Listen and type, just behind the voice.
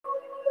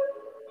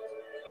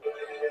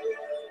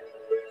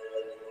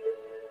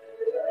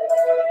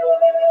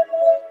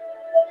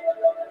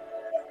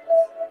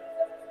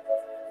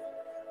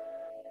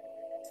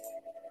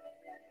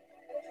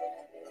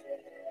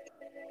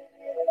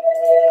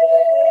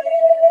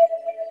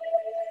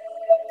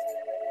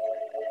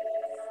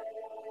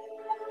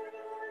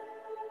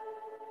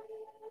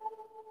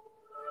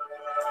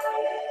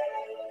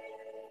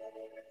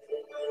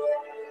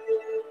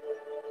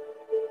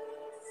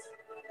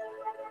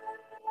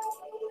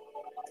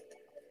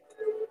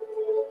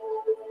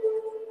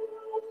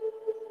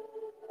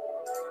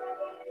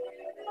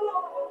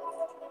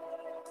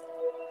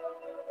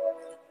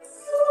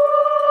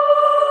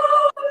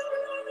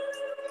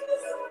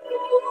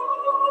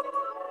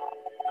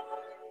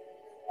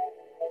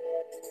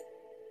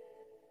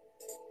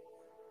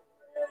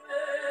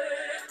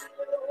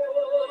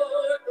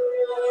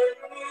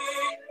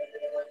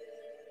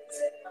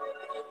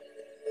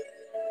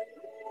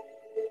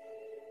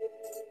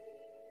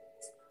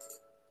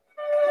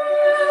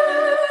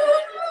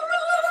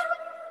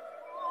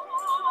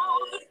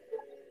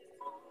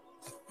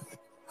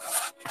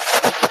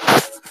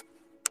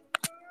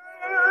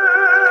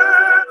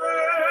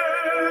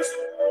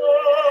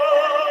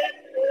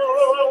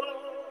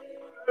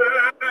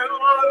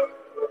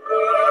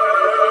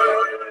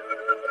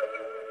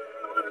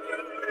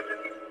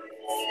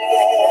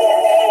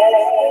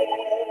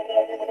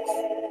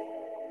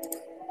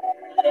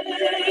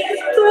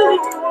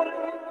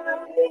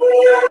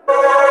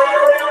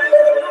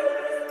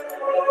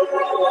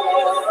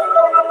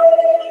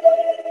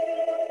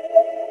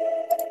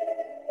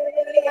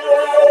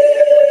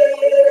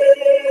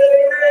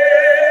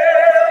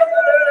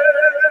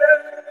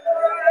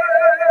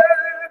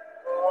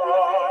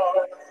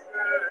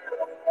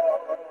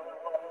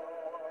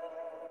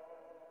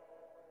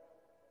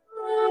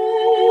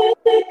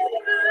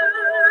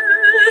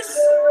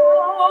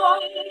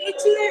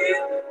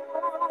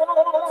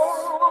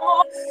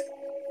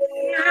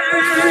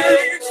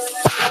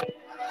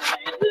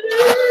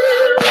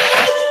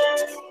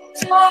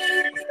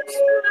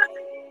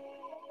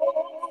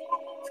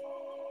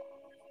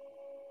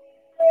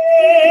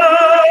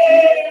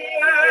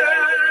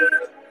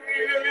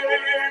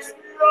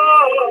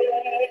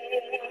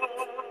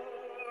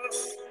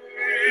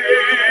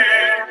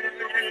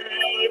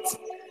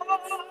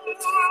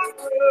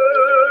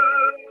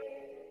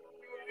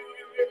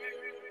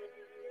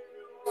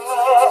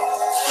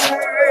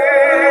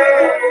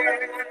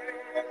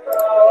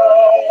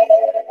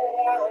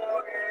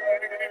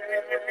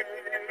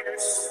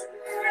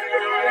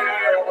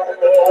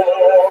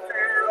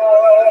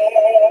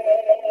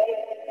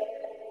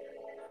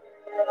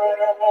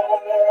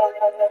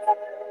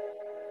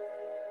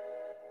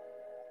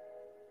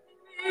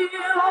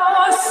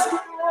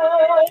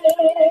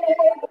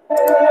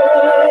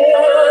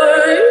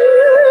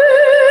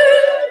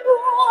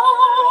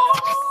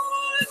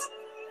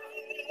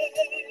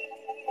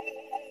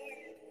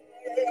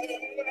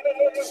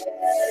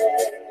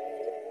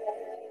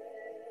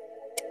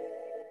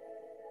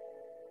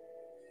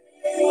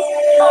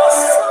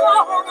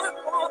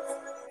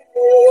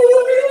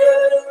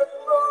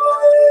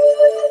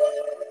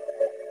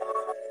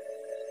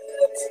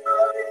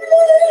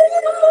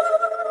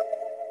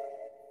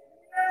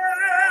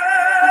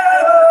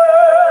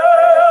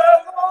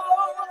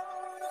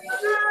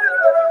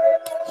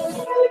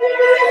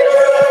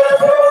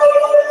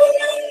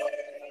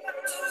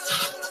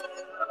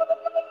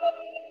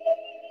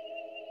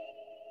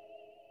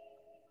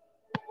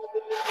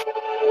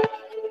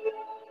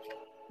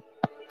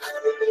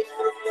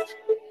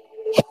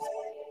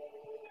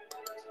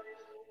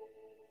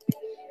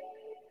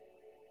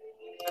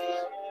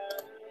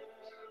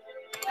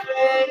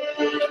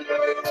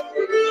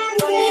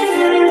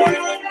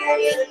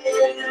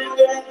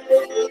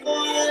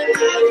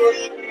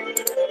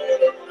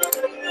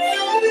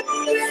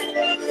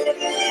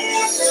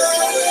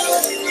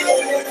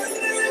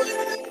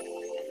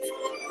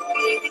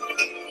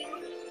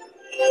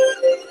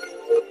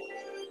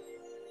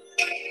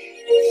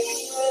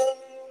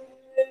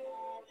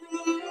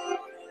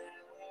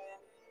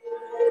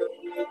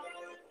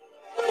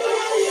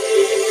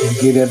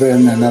Give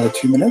everyone another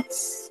 2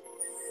 minutes.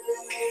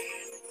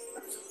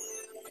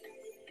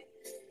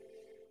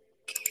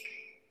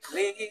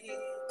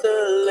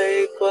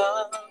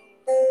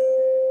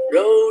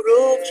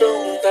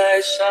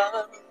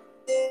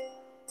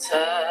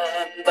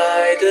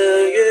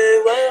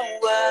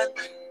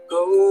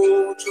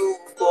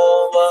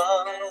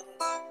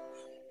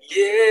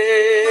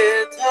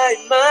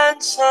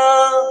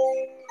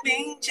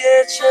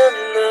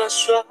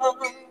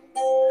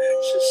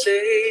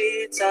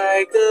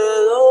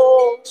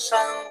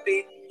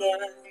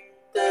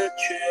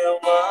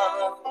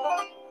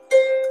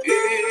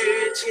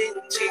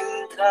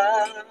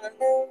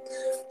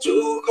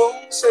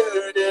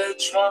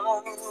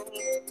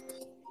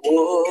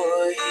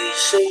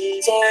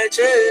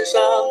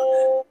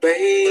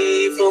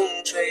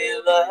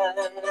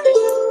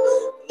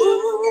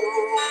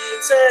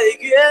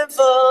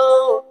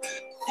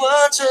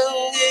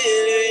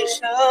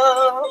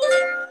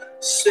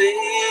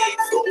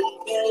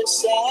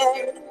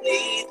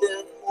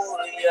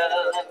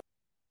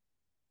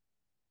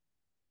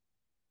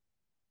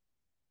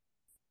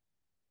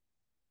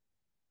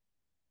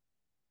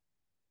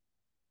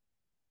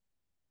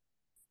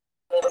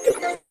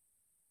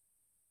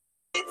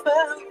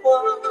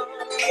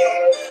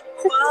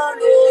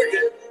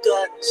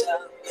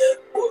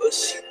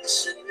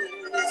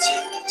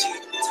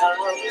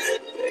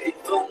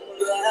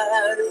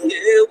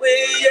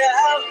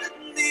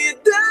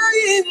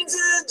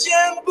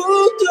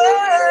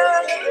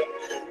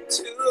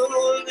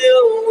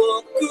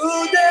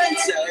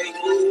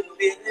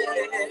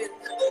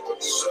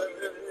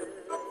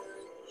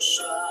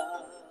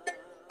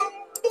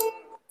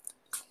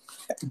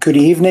 Good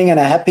evening and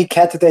a happy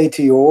Cat Day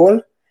to you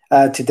all.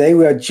 Today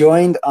we are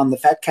joined on the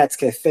Fat Cats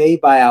Cafe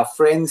by our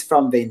friends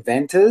from The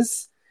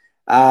Inventors.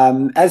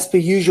 As per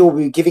usual,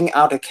 we'll be giving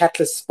out a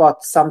catless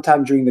spot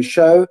sometime during the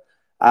show,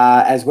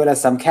 as well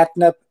as some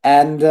catnip.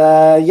 And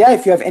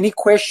if you have any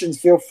questions,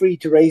 feel free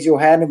to raise your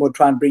hand and we'll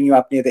try and bring you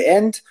up near the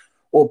end,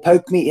 or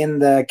poke me in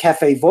the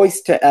cafe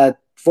voice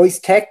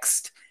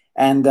text,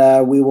 and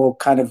we will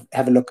kind of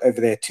have a look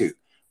over there too.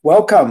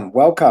 Welcome.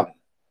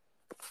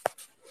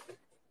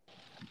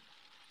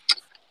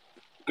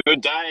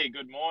 Good day,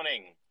 good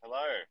morning.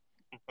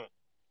 Hello.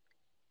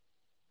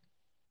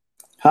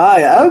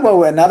 Hi. Oh,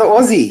 well, another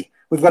Aussie.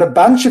 We've got a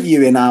bunch of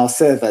you in our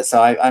server,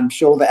 so I'm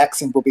sure the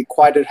accent will be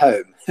quite at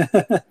home.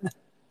 Oh,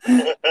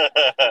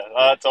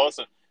 that's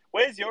awesome.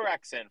 Where's your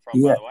accent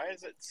from, by the way?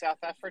 Is it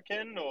South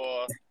African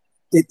or?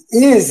 It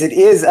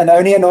is, and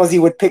only an Aussie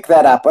would pick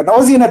that up. An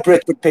Aussie and a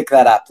Brit would pick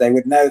that up. They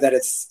would know that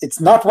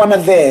it's not one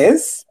of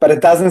theirs, but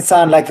it doesn't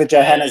sound like the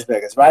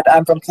Johannesburgers, right?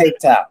 I'm from Cape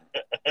Town.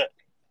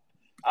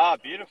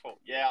 Beautiful.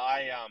 Yeah,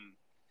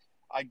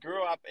 I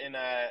grew up in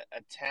a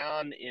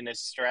town in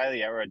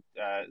Australia, or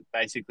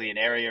basically an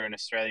area in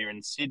Australia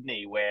in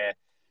Sydney, where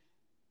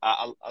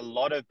a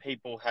lot of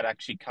people had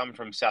actually come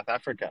from South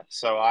Africa.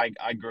 So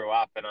I grew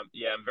up, and I'm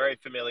very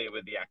familiar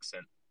with the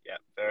accent. Yeah,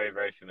 very,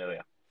 very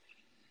familiar.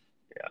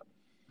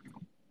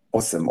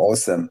 Awesome,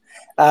 awesome.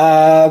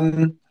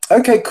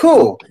 Okay,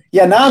 cool.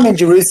 Yeah, now I'm in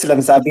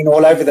Jerusalem, so I've been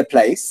all over the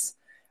place.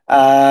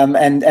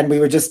 And we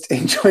were just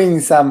enjoying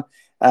some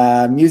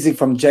music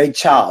from Jay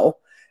Chow.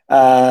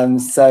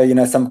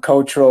 So some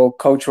cultural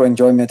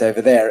enjoyment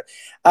over there.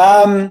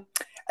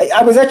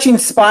 I was actually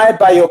inspired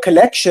by your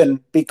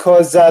collection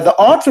because the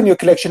art from your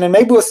collection, and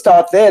maybe we'll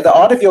start there. The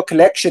art of your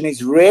collection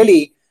is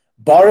really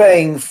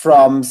borrowing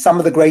from some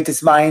of the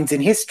greatest minds in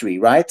history,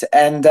 right?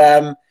 And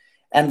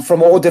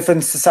from all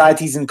different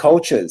societies and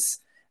cultures.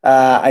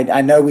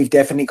 I know we've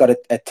definitely got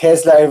a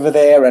Tesla over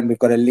there, and we've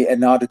got a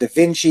Leonardo da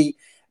Vinci.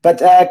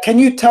 But can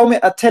you tell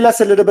us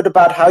a little bit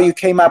about how you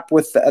came up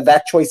with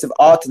that choice of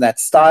art and that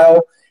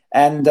style,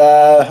 and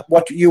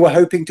what you were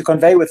hoping to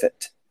convey with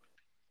it?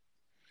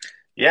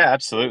 Yeah,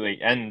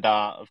 absolutely. And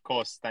of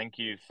course, thank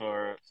you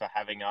for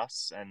having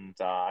us. And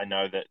I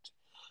know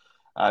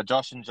that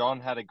Josh and John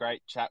had a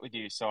great chat with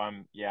you, so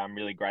I'm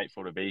really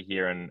grateful to be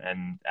here,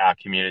 and our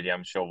community,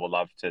 I'm sure, will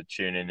love to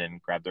tune in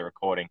and grab the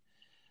recording.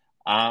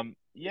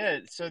 Yeah,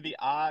 so the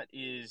art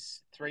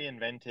is three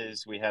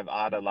inventors. We have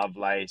Ada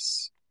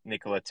Lovelace,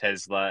 Nikola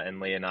Tesla,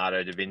 and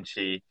Leonardo da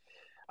Vinci.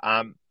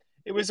 Um,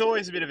 it was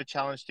always a bit of a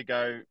challenge to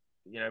go.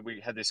 We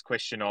had this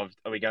question of,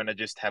 are we going to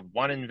just have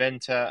one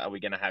inventor? Are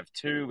we going to have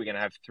two? Are we going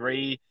to have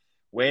three?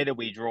 Where do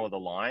we draw the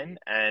line?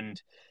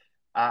 And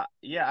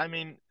yeah, I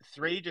mean,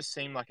 three just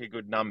seemed like a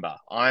good number.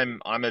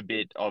 I'm a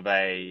bit of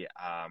a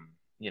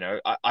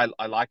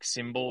I like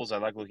symbols. I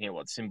like looking at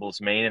what symbols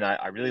mean, and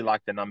I really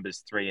like the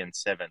numbers 3 and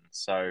 7.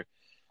 So I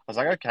was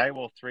like, okay,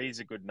 well, three is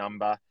a good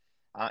number.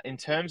 In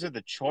terms of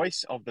the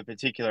choice of the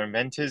particular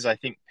inventors, I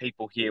think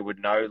people here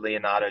would know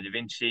Leonardo da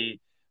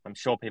Vinci. I'm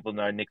sure people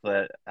know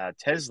Nikola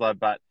Tesla,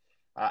 but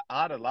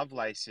Ada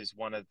Lovelace is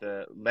one of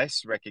the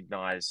less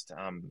recognized,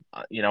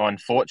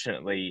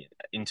 unfortunately,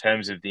 in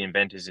terms of the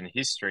inventors in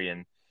history.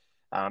 And,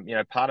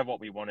 part of what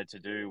we wanted to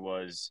do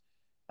was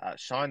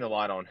shine the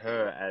light on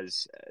her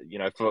as,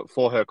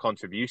 for her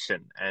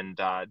contribution, and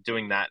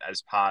doing that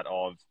as part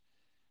of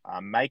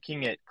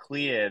making it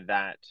clear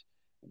that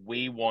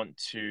we want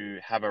to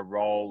have a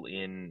role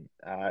in,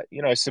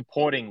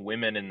 supporting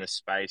women in the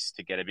space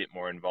to get a bit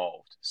more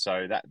involved.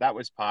 So that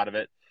was part of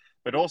it.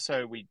 But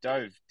also we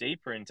dove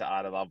deeper into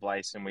Ada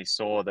Lovelace, and we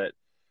saw that,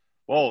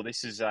 well,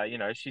 this is,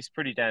 she's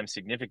pretty damn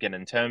significant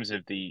in terms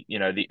of the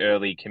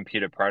early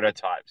computer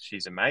prototypes.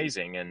 She's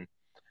amazing.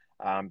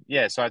 And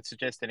yeah, so I'd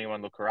suggest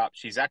anyone look her up.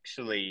 She's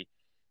actually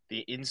the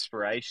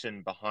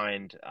inspiration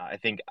behind, I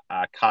think,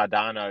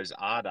 Cardano's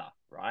Ada,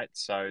 right?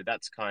 So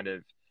that's kind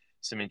of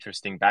some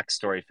interesting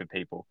backstory for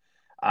people.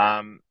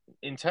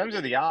 In terms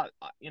of the art,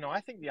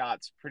 I think the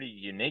art's pretty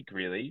unique,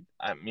 really.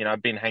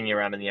 I've been hanging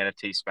around in the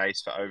NFT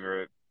space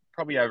for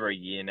probably over a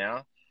year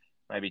now,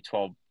 maybe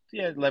 12,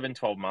 yeah, 11,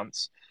 12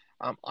 months.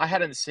 I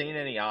hadn't seen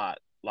any art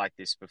like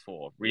this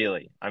before,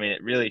 really. I mean,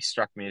 it really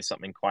struck me as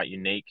something quite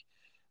unique.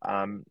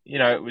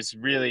 It was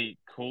really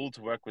cool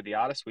to work with the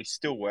artists. We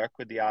still work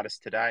with the artists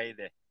today.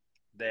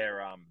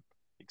 They're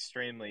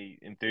extremely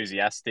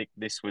enthusiastic.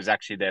 This was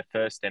actually their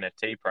first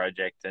NFT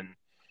project, and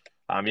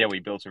yeah, we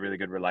built a really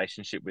good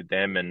relationship with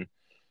them. And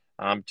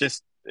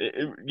just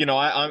you'll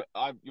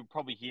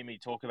probably hear me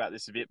talk about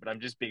this a bit, but I'm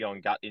just big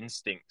on gut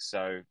instinct.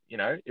 So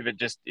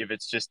if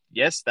it's just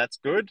yes, that's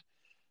good.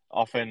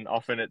 Often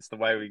it's the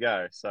way we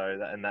go. So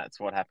and that's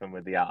what happened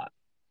with the art.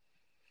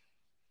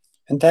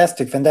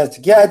 Fantastic,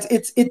 fantastic. Yeah,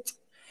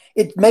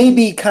 it may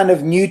be kind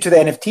of new to the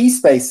NFT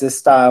space, this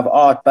style of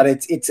art, but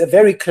it's a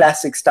very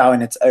classic style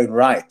in its own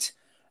right.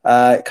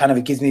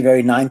 It gives me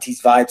very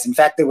 90s vibes. In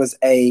fact, there was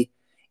a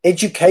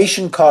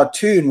education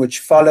cartoon which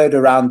followed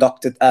around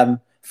Dr.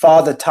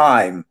 Father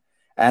Time,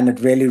 and it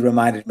really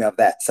reminded me of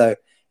that. So,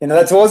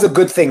 that's always a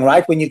good thing,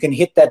 right? When you can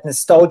hit that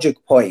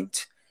nostalgic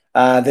point,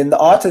 then the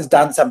art has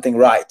done something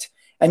right.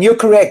 And you're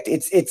correct.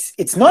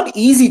 It's not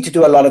easy to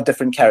do a lot of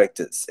different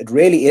characters. It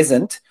really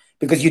isn't,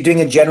 because you're doing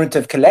a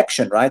generative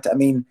collection, right? I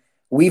mean,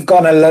 we've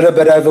gone a little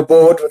bit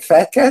overboard with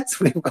Fat Cats.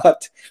 We've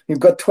got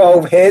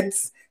 12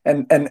 heads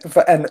and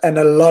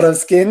a lot of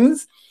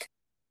skins.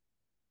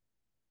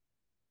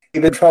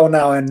 Control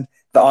now, and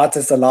the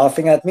artists are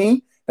laughing at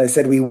me. They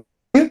said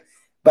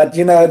but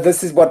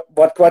this is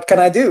what can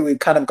I do? We've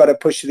kind of got to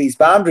push these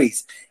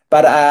boundaries.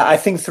 But I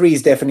think three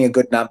is definitely a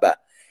good number.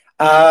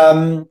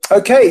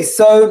 Okay,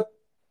 so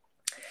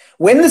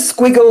when the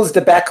Squiggles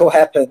debacle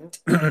happened,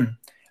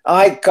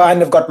 I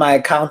kind of got my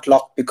account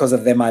locked because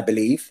of them, I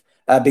believe,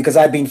 because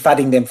I'd been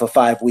fudding them for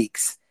 5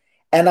 weeks.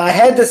 And I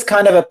had this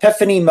kind of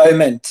epiphany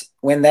moment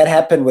when that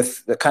happened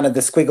with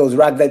the Squiggles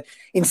rug, that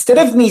instead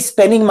of me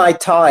spending my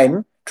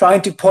time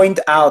trying to point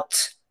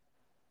out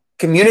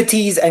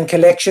communities and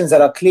collections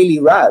that are clearly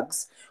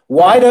rugs,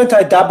 why don't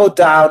I double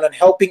down on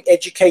helping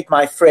educate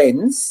my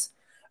friends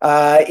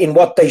in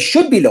what they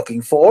should be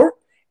looking for,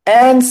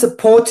 and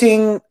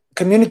supporting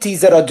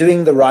communities that are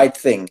doing the right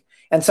thing?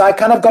 And so I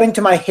kind of got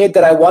into my head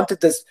that I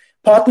wanted this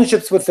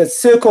partnerships with the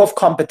circle of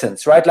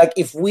competence, right? Like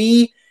if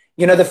we,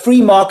 the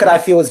free market, I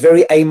feel, is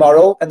very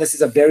amoral, and this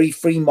is a very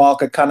free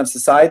market kind of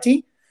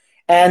society.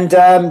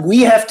 And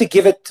we have to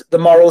give it the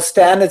moral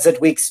standards that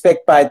we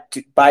expect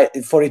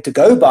for it to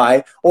go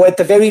by, or at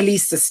the very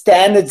least, the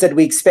standards that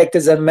we expect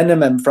as a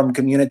minimum from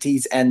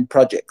communities and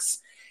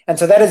projects. And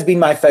so that has been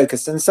my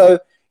focus. And so,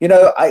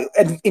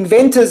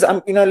 inventors,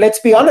 let's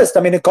be honest.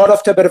 I mean, it got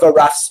off to a bit of a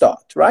rough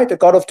start, right? It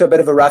got off to a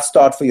bit of a rough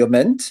start for your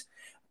Mint.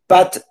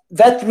 But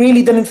that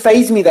really didn't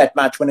faze me that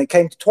much when it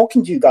came to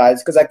talking to you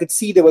guys, because I could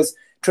see there was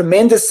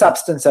tremendous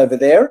substance over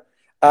there.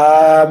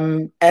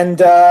 And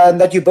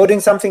that you're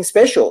building something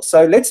special.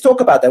 So let's talk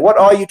about that. What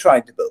are you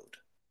trying to build?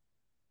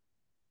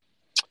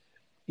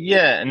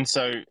 Yeah, and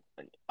so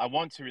I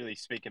want to really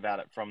speak about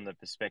it from the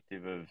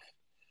perspective of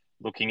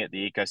looking at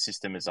the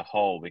ecosystem as a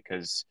whole,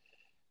 because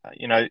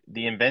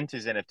the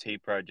Inventors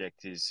NFT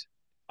project is,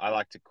 I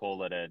like to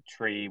call it a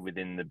tree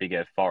within the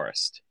bigger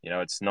forest.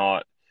 It's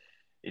not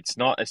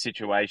a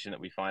situation that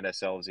we find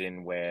ourselves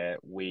in where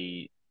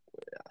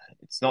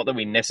it's not that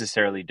we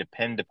necessarily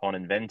depend upon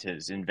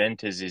Inventors.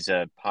 Inventors is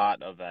a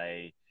part of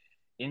a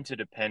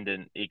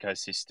interdependent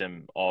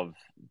ecosystem of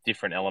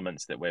different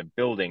elements that we're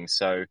building.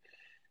 So,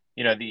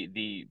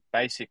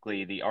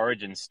 basically the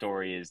origin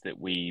story is that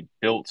we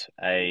built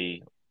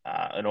an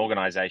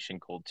organization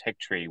called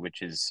TechTree,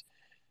 which is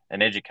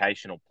an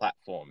educational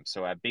platform.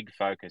 So our big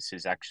focus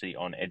is actually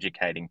on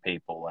educating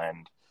people,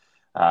 and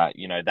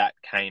that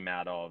came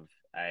out of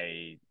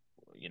a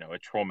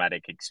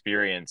traumatic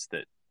experience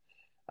that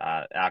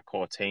our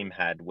core team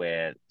had,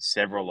 where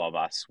several of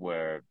us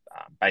were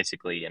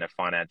basically in a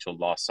financial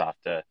loss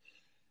after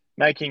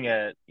making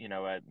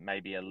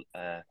maybe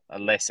a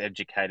less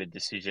educated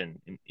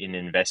decision in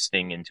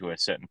investing into a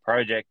certain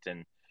project.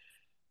 And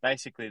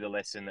basically the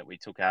lesson that we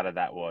took out of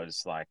that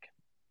was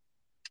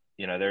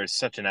there is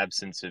such an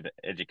absence of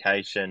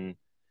education.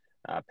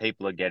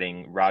 People are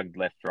getting rugged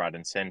left, right,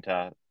 and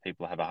center.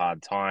 People have a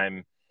hard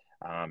time.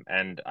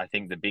 And I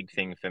think the big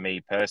thing for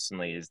me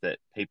personally is that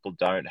people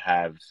don't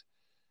have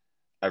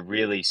a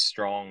really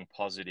strong,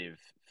 positive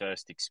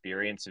first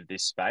experience of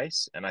this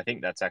space. And I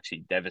think that's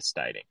actually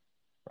devastating,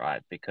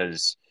 right?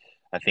 Because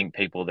I think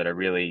people that are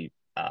really,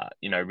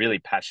 really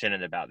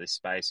passionate about this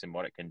space and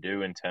what it can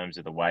do in terms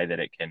of the way that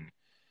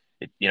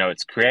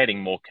it's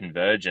creating more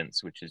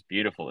convergence, which is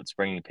beautiful. It's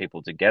bringing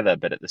people together,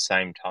 but at the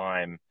same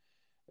time,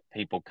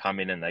 people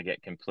come in and they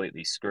get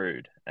completely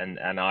screwed. And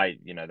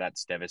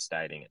that's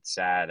devastating. It's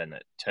sad, and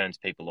it turns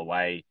people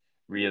away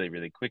really,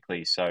 really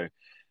quickly. So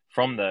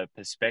from the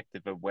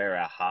perspective of where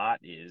our heart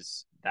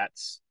is,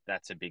 that's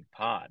a big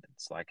part.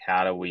 It's like,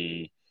 how do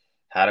we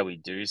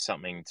do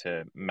something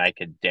to make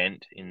a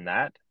dent in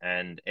that?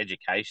 And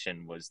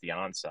education was the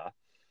answer,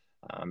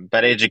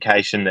 but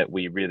education that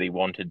we really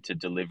wanted to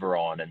deliver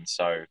on. And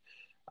so,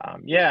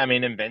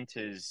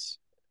 Inventors,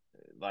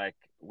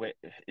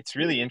 it's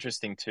really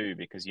interesting too,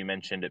 because you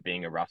mentioned it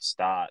being a rough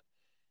start.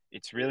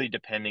 It's really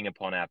depending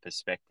upon our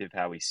perspective,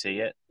 how we see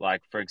it.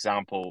 Like, for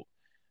example,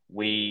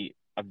 we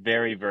are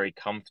very, very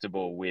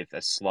comfortable with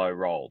a slow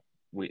roll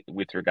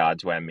with regard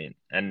to our Mint.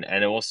 And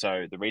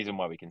also the reason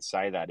why we can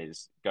say that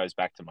goes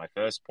back to my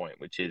first point,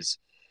 which is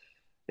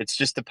it's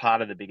just a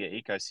part of the bigger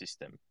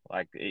ecosystem.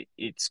 Like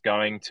it's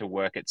going to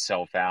work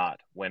itself out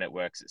when it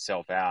works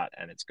itself out,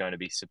 and it's going to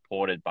be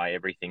supported by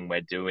everything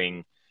we're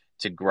doing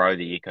to grow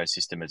the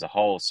ecosystem as a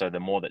whole. So the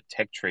more that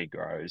TechTree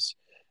grows,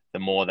 the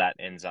more that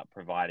ends up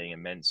providing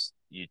immense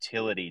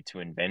utility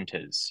to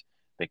inventors,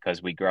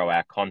 because we grow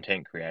our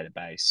content creator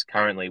base.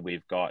 Currently,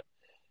 we've got,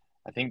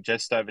 I think,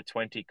 just over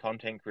 20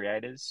 content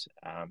creators.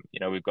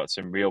 We've got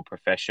some real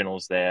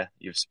professionals there.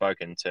 You've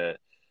spoken to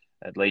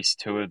at least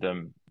two of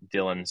them,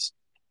 Dylan's.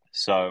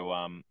 So,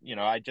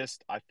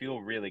 I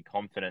feel really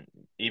confident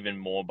even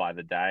more by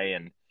the day.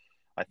 And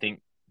I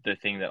think the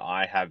thing that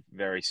I have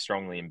very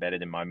strongly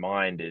embedded in my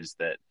mind is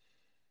that,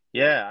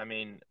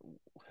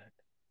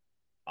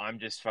 I'm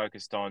just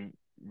focused on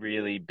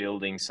really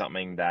building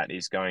something that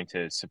is going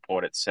to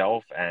support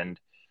itself. And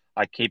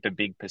I keep a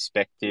big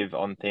perspective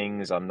on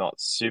things. I'm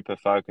not super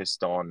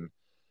focused on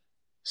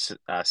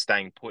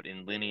staying put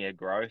in linear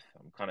growth.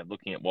 I'm kind of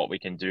looking at what we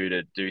can do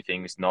to do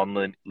things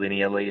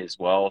non-linearly as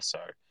well. So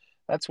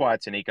that's why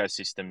it's an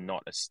ecosystem,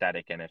 not a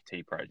static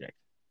NFT project.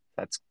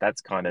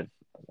 That's kind of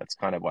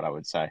what I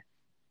would say.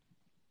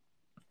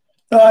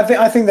 No,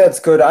 I think that's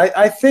good.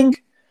 I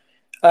think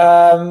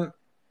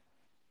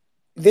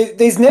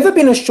there's never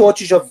been a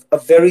shortage of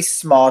very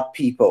smart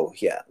people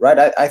here,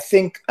 right? I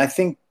think I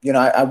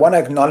want to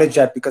acknowledge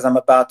that, because I'm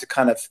about to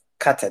kind of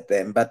cut at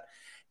them, but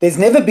there's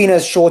never been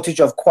a shortage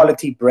of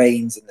quality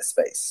brains in the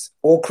space,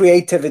 or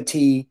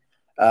creativity,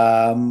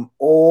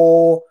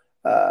 or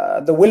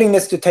the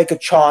willingness to take a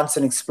chance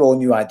and explore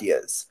new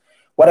ideas.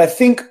 What I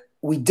think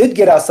we did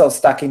get ourselves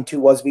stuck into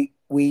was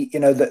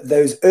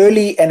those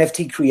early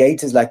NFT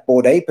creators like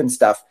Bored Ape and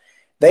stuff.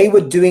 They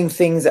were doing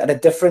things at a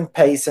different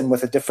pace and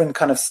with a different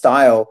kind of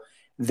style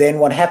than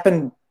what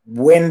happened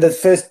when the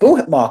first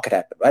bull market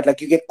happened, right? Like,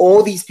 you get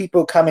all these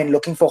people come in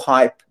looking for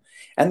hype.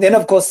 And then,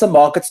 of course, the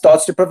market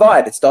starts to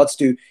provide. It starts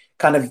to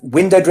kind of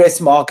window dress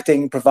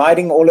marketing,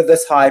 providing all of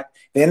this hype.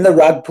 Then the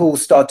rug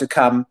pulls start to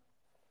come.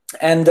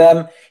 And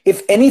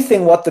if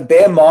anything, what the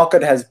bear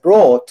market has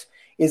brought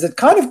is it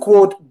kind of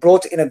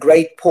brought in a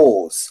great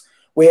pause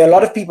where a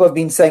lot of people have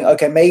been saying,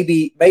 okay,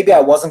 maybe I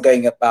wasn't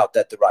going about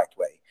that the right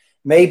way.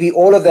 Maybe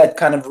all of that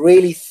kind of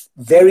really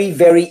very,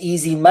 very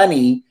easy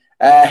money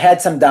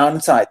had some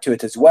downside to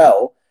it as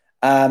well.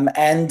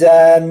 And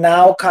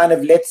now kind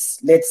of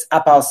let's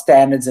up our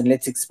standards and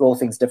let's explore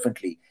things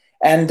differently.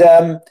 And,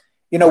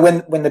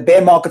 when the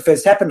bear market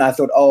first happened, I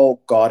thought,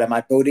 oh, God, am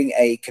I building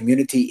a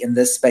community in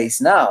this space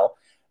now?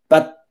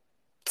 But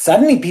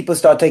suddenly people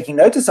start taking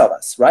notice of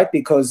us, right?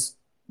 Because,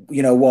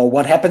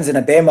 what happens in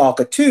a bear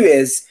market too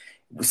is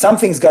some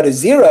things go to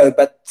zero,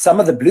 but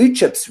some of the blue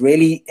chips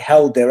really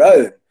held their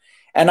own.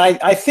 And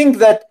I think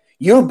that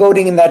you're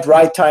building in that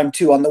right time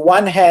too. On the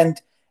one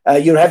hand,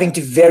 you're having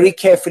to very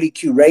carefully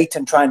curate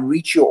and try and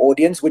reach your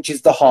audience, which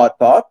is the hard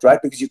part, right?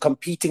 Because you're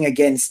competing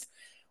against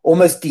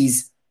almost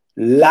these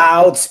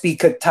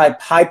loudspeaker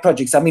type high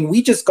projects. I mean,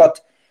 we just got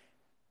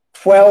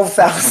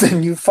 12,000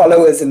 new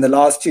followers in the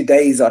last 2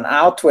 days on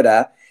our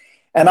Twitter.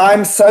 And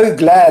I'm so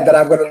glad that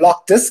I've got a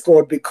locked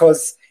Discord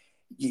because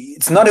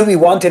it's not who we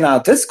want in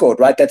our Discord,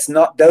 right?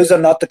 Those are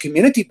not the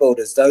community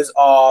builders. Those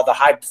are the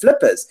hype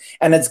flippers.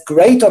 And it's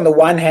great on the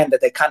one hand that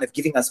they're kind of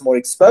giving us more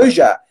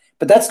exposure,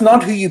 but that's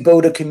not who you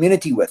build a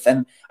community with.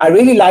 And I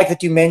really like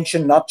that you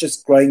mentioned not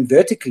just growing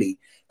vertically,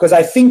 because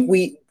I think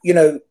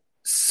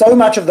so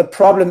much of the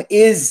problem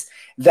is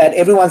that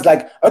everyone's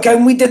like, okay,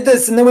 we did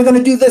this, and then we're going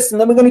to do this, and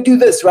then we're going to do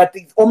this, right?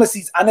 Almost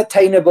these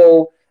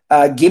unattainable,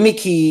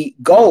 gimmicky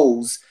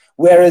goals,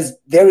 whereas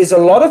there is a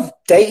lot of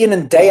day in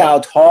and day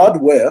out hard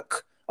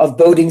work of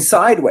building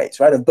sideways,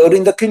 right? Of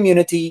building the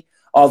community,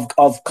 of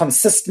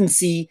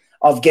consistency,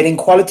 of getting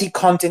quality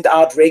content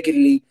out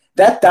regularly.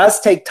 That does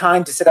take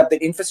time to set up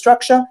the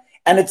infrastructure,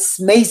 and it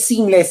may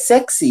seem less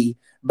sexy,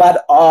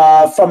 but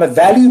from a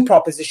value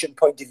proposition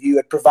point of view,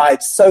 it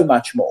provides so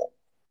much more.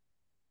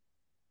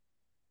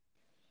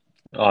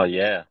 Oh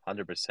yeah,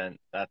 100%.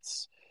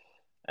 That's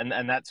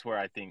where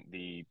I think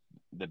the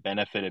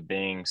benefit of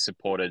being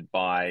supported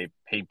by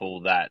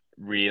people that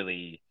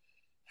really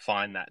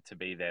find that to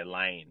be their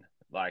lane.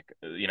 Like,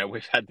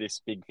 we've had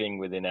this big thing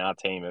within our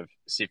team of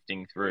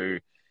sifting through,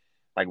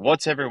 like,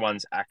 what's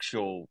everyone's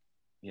actual,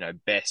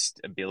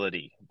 best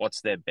ability?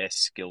 What's their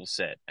best skill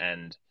set?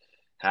 And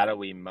how do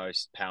we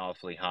most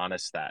powerfully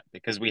harness that?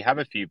 Because we have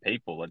a few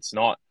people. It's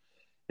not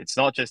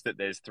just that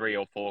there's 3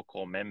 or 4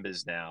 core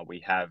members now.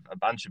 We have a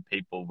bunch of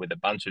people with a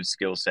bunch of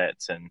skill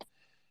sets, and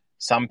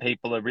some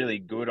people are really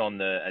good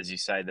on as you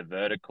say, the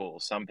vertical.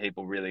 Some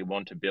people really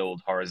want to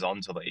build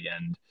horizontally,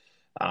 and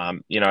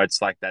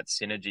it's like that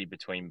synergy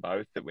between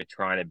both that we're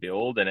trying to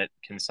build. And it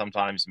can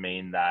sometimes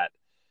mean that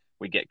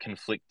we get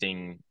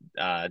conflicting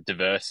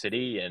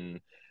diversity,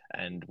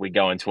 and we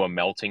go into a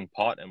melting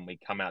pot, and we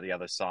come out the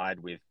other side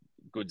with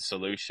good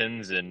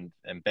solutions and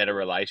better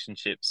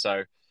relationships.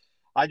 So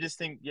I just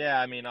think,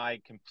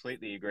 I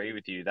completely agree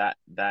with you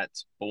that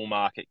bull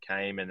market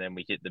came, and then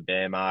we hit the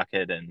bear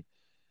market, and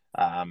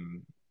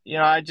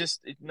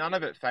none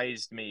of it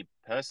fazed me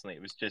personally.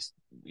 It was just,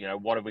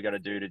 what have we got to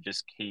do to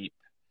just keep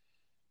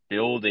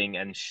building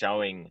and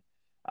showing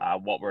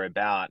what we're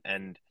about?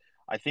 And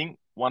I think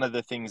one of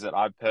the things that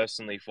I've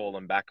personally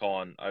fallen back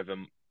on over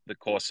the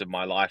course of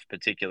my life,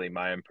 particularly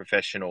my own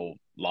professional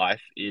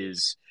life,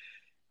 is,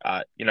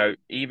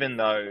 even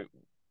though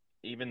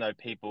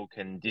people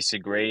can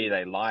disagree,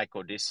 they like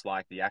or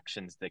dislike the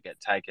actions that get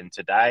taken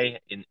today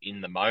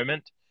in the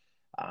moment.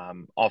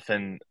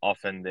 Often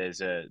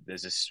there's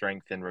a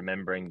strength in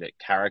remembering that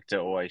character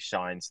always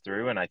shines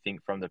through. And I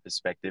think from the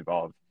perspective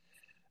of,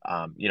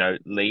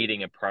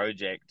 leading a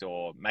project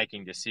or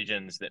making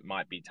decisions that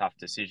might be tough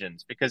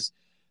decisions, because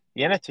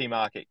the NFT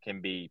market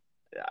can be,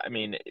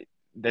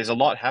 there's a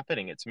lot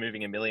happening. It's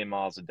moving a million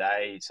miles a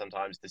day.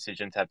 Sometimes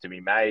decisions have to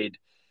be made.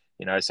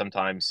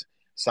 Sometimes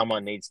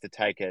someone needs to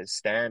take a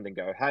stand and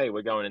go, hey,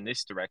 we're going in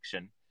this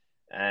direction.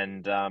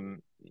 And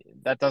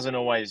that doesn't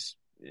always,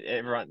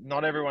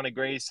 not everyone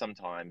agrees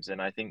sometimes.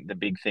 And I think the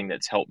big thing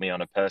that's helped me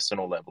on a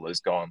personal level is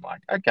gone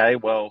like, okay,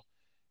 well,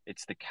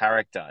 it's the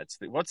character.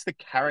 What's the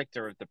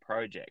character of the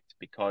project?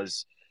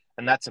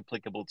 And that's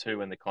applicable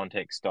too in the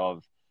context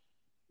of,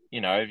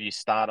 if you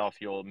start off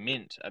your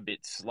mint a bit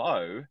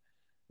slow,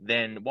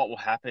 then what will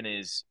happen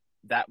is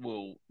that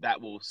will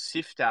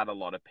sift out a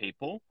lot of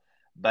people,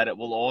 but it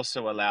will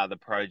also allow the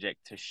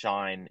project to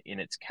shine in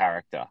its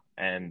character.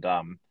 And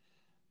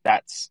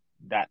that's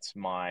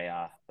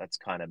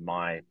kind of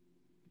my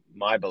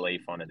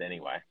belief on it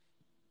anyway.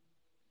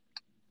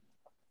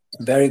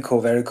 Very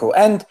cool, very cool.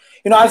 And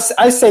I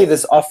say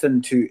this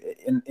often to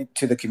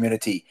the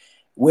community: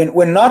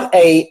 we're not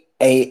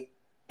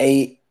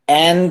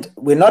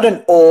we're not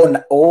an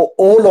all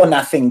or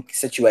nothing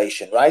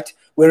situation, right?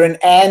 We're an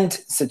and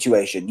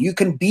situation. You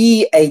can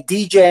be a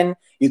degen,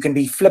 you can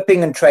be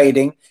flipping and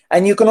trading,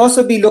 and you can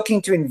also be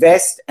looking to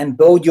invest and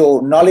build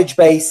your knowledge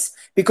base,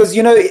 because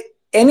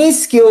any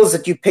skills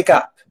that you pick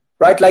up,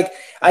 right? Like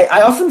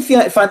I often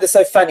find this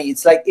so funny.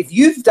 It's like if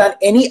you've done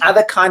any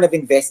other kind of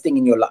investing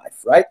in your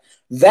life, right?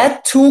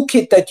 That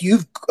toolkit that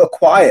you've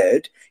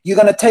acquired, you're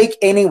going to take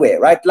anywhere,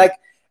 right? Like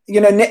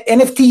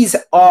NFTs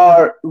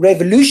are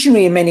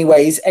revolutionary in many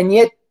ways, and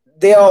yet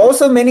there are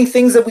also many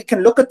things that we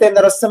can look at them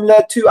that are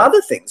similar to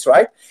other things,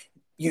 right?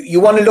 You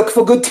want to look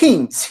for good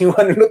teams. You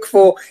want to look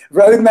for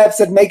roadmaps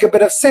that make a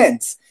bit of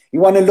sense. You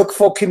want to look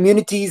for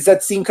communities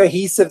that seem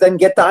cohesive and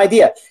get the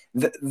idea.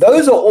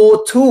 Those are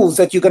all tools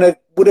that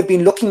would have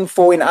been looking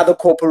for in other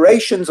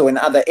corporations or in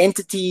other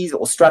entities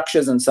or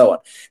structures and so on.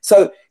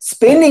 So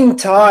spending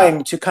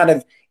time to kind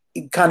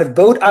of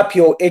build up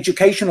your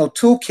educational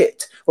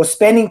toolkit, or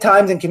spending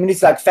time in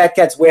communities like Fat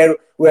Cats where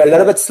we're a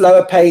little bit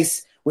slower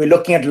pace, we're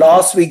looking at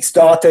last week's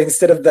data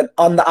instead of the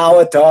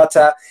on-the-hour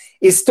data,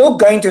 is still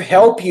going to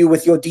help you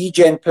with your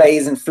degen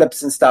plays and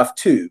flips and stuff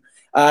too.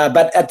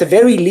 But at the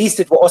very least,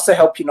 it will also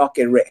help you not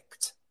get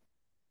wrecked.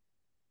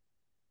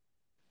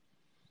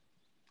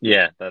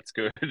 Yeah, that's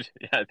good.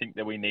 Yeah, I think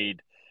that we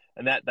need,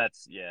 and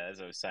that's as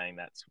I was saying,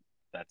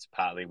 that's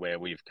partly where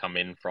we've come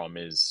in from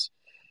is,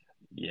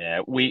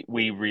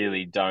 we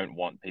really don't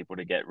want people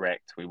to get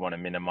wrecked. We want to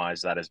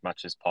minimize that as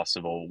much as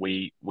possible.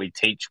 We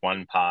teach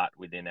one part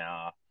within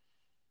our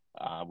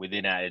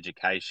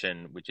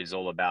education, which is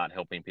all about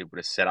helping people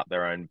to set up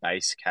their own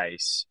base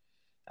case,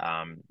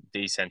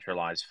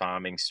 decentralized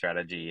farming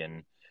strategy.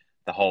 And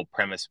the whole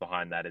premise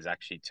behind that is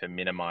actually to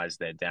minimize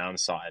their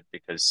downside,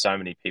 because so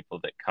many people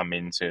that come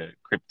into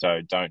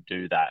crypto don't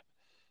do that.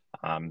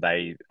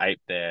 They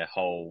ape their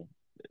whole,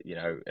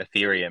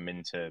 Ethereum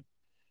into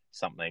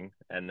something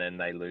and then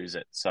they lose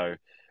it. So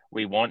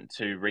we want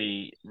to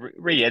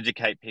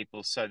re-educate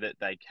people so that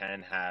they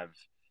can have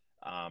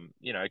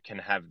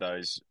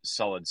those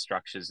solid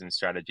structures and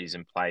strategies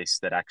in place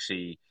that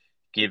actually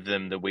give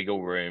them the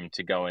wiggle room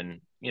to go and,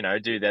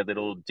 do their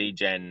little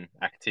degen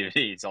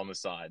activities on the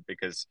side,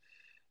 because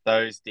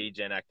those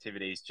degen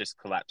activities just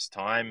collapse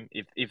time.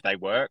 If they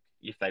work,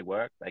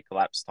 they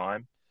collapse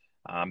time.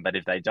 But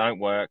if they don't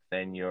work,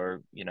 then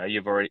you've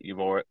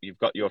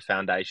got your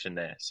foundation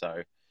there.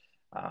 So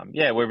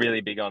we're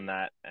really big on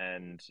that,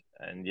 and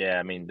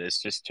I mean, there's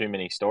just too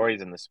many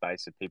stories in the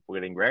space of people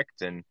getting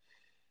wrecked, and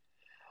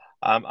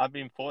I've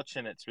been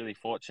fortunate. It's really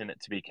fortunate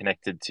to be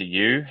connected to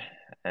you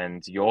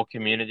and your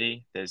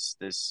community. There's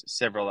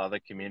several other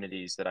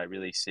communities that I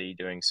really see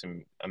doing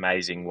some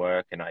amazing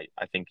work, and I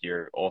think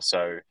you're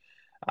also,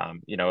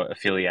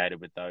 affiliated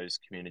with those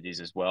communities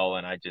as well.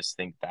 And I just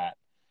think that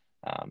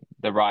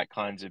the right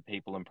kinds of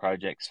people and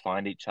projects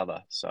find each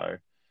other. So,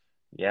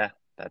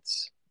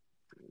 it's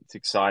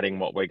exciting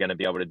what we're going to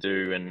be able to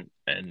do,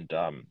 but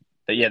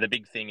the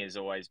big thing has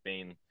always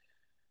been,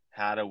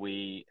 how do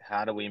we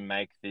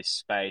make this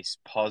space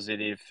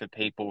positive for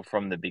people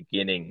from the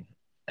beginning?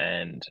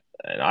 And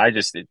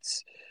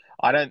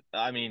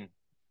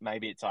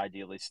maybe it's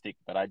idealistic,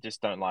 but I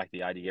just don't like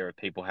the idea of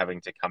people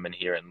having to come in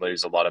here and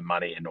lose a lot of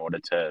money in order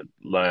to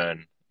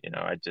learn.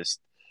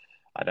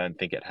 I don't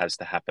think it has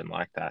to happen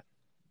like that.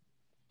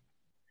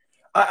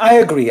 I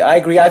agree.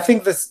 I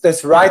think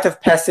this rite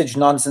of passage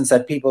nonsense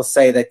that people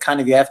say, that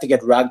kind of you have to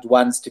get rugged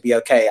once to be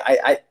okay.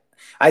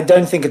 I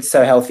don't think it's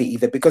so healthy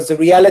either, because the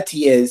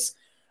reality is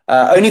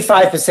only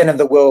 5% of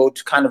the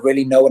world kind of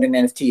really know what an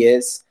NFT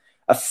is.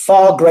 A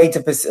far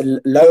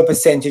lower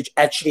percentage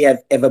actually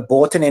have ever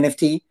bought an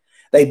NFT.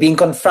 They've been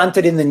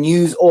confronted in the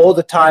news all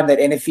the time that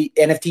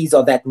NFTs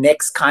are that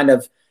next kind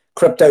of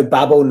crypto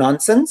bubble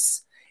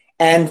nonsense.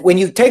 And when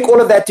you take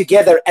all of that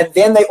together and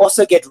then they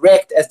also get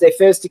wrecked as their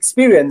first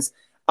experience,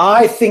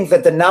 I think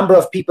that the number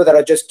of people that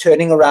are just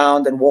turning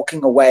around and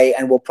walking away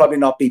and will probably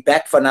not be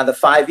back for another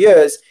 5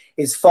 years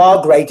is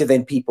far greater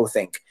than people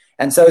think.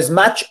 And so as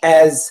much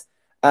as,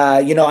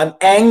 I'm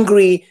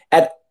angry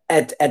at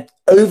the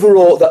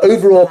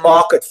overall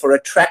market for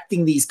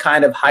attracting these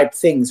kind of hype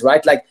things,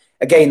 right? Like,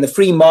 again, the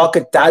free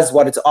market does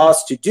what it's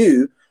asked to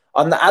do.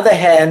 On the other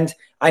hand,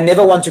 I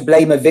never want to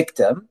blame a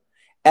victim.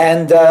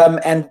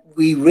 And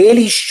we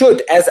really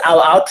should, as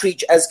our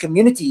outreach as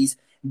communities,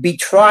 be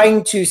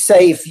trying to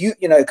say,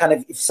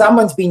 if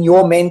someone's been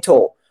your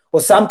mentor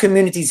or some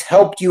communities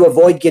helped you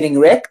avoid getting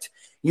wrecked,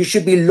 you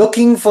should be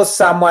looking for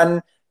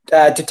someone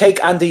to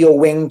take under your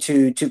wing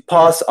to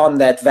pass on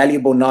that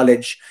valuable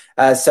knowledge,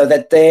 so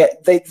that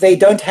they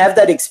don't have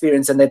that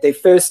experience, and that their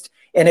first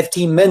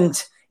NFT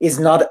mint is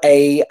not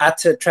a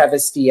utter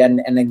travesty and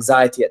an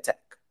anxiety attack.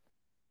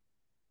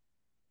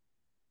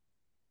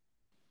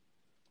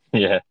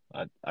 Yeah,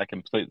 I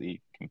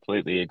completely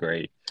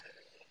agree.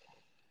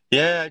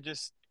 Yeah,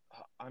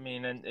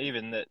 and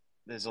even that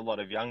there's a lot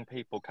of young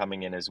people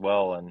coming in as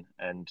well,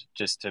 and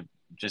just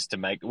to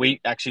make, we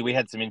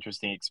had some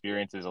interesting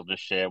experiences. I'll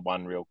just share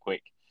one real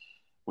quick.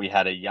 We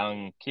had a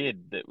young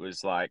kid that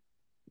was like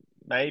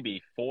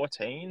maybe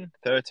 14,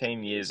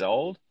 13 years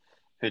old,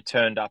 who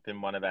turned up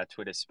in one of our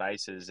Twitter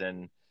spaces,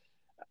 and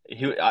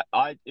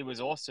it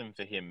was awesome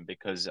for him,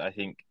 because I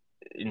think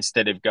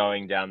instead of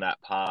going down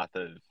that path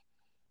of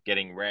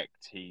getting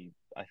wrecked,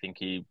 I think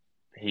he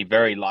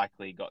very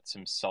likely got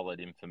some solid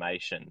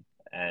information,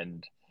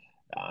 and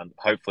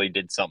hopefully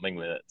did something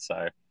with it.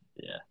 So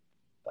yeah,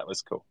 that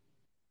was cool.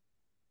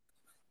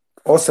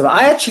 Awesome.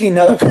 I actually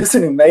know a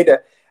person who made a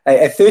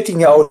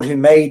 13-year-old who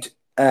made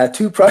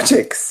 2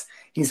 projects.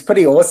 He's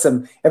pretty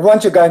awesome. Everyone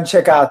should go and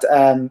check out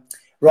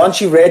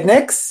Raunchy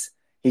Rednecks.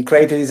 He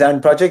created his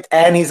own project,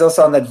 and he's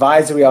also on the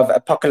advisory of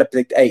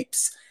Apocalyptic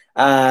Apes.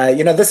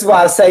 This is why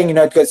I was saying,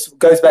 it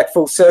goes back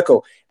full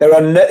circle.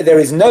 There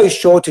is no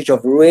shortage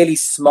of really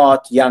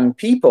smart young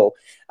people,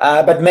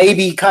 but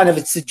maybe kind of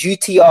it's the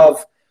duty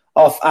of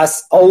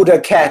us older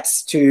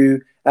cats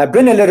to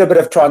bring a little bit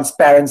of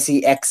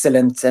transparency,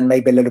 excellence, and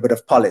maybe a little bit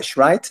of polish,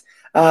 right?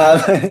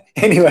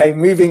 Anyway,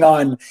 moving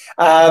on.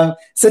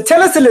 So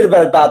tell us a little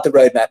bit about the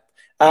roadmap.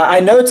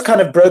 I know it's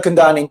kind of broken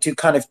down into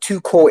kind of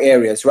two core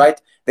areas,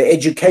 right? The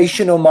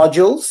educational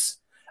modules,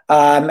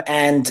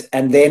 and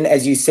then,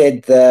 as you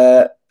said,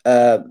 the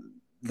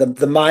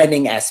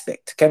mining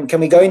aspect. Can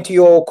we go into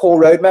your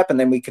core roadmap, and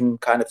then we can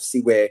kind of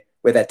see where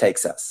that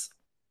takes us?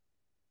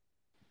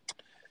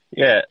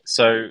 Yeah.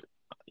 So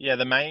yeah,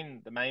 the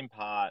main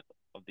part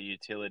of the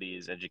utility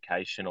is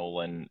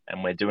educational, and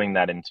we're doing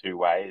that in two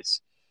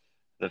ways.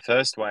 The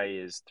first way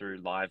is through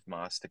live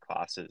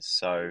masterclasses.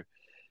 So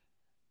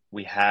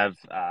we have,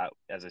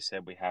 as I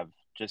said, we have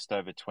just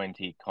over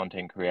 20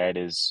 content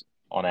creators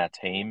on our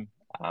team.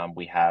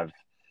 We have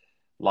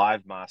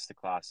live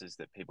masterclasses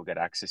that people get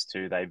access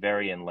to. They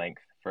vary in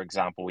length. For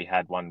example, we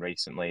had one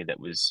recently that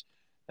was,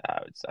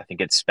 I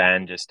think it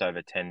spanned just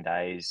over 10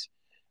 days.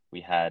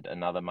 We had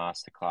another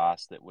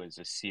masterclass that was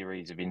a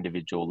series of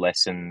individual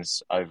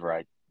lessons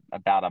over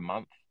about a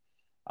month.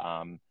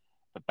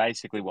 But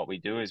basically, what we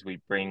do is we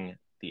bring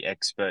the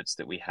experts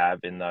that we have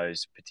in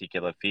those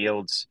particular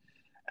fields,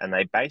 and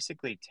they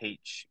basically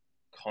teach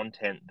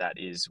content that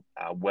is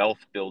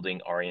wealth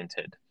building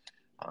oriented.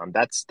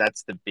 That's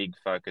the big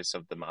focus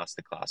of the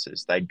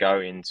masterclasses. They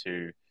go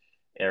into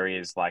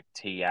areas like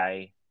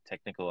TA,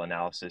 technical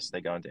analysis.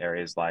 They go into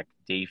areas like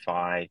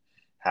DeFi,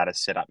 how to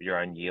set up your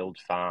own yield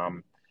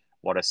farm,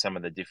 what are some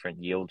of the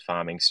different yield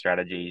farming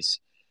strategies.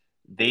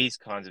 These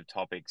kinds of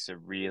topics are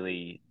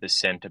really the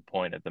center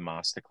point of the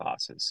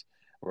masterclasses.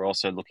 We're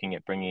also looking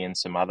at bringing in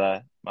some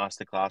other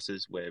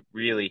masterclasses. We're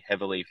really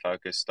heavily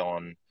focused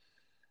on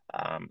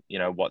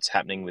what's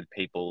happening with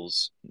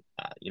people's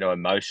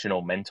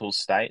emotional mental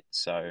state.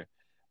 So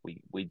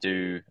we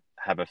do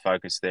have a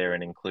focus there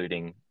in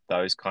including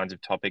those kinds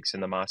of topics in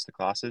the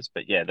masterclasses.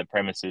 But yeah, the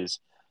premise is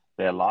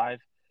they're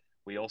live.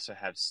 We also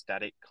have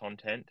static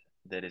content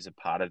that is a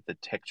part of the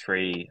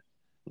TechTree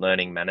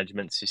learning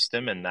management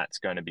system, and that's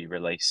going to be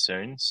released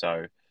soon.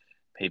 So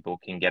people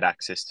can get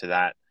access to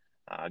that,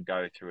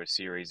 go through a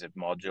series of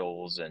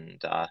modules,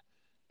 and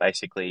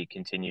basically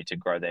continue to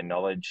grow their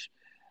knowledge.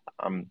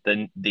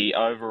 The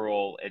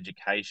overall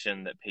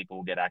education that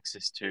people get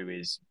access to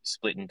is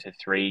split into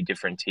three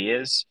different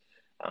tiers.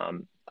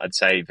 I'd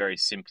say very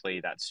simply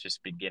that's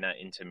just beginner,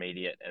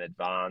 intermediate, and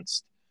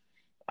advanced.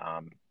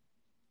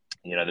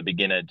 The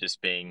beginner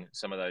just being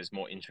some of those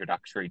more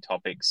introductory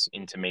topics,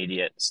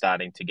 intermediate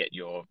starting to get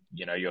your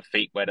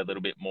feet wet a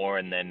little bit more,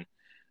 and then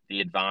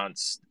the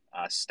advanced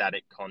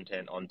static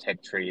content on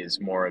TechTree is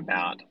more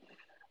about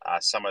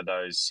some of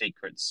those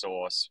secret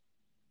sauce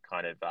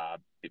kind of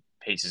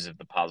pieces of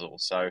the puzzle.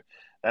 So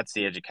that's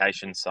the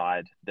education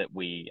side that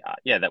we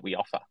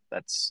offer.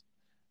 That's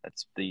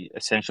the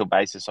essential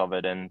basis of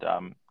it, and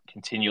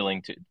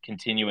continuing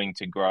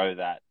to grow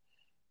that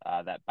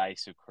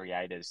base of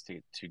creators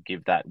to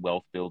give that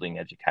wealth building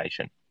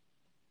education.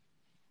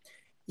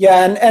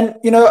 Yeah, and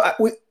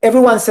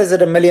everyone says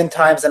it a million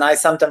times, and I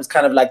sometimes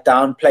kind of like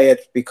downplay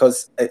it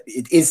because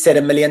it is said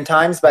a million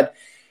times. But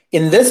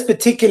in this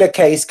particular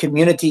case,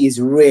 community is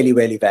really,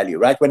 really value,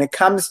 right? When it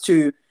comes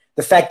to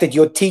the fact that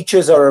your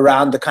teachers are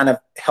around to kind of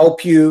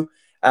help you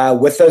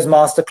with those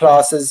master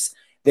classes,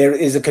 there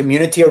is a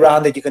community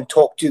around that you can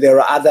talk to. There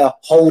are other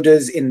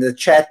holders in the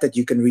chat that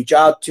you can reach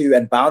out to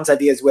and bounce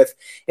ideas with.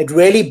 It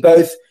really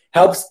both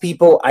helps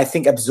people, I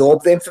think,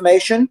 absorb the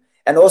information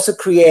and also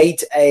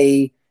create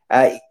a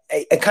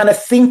kind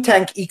of think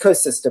tank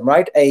ecosystem,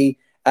 right?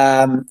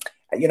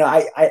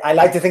 I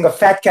like to think of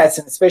Fat Cats,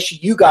 and especially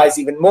you guys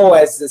even more,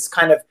 as this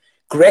kind of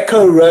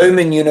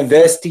Greco-Roman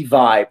university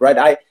vibe,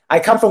 right? I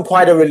come from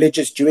quite a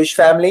religious Jewish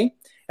family,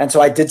 and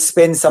so I did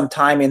spend some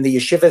time in the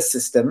yeshiva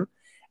system,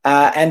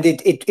 and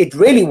it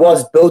really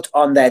was built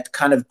on that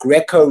kind of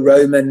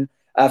Greco-Roman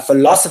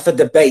philosopher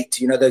debate,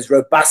 those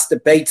robust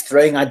debates,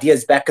 throwing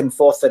ideas back and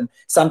forth and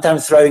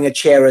sometimes throwing a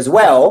chair as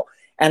well.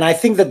 And I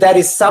think that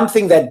is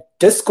something that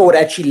Discord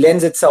actually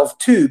lends itself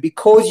to,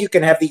 because you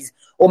can have these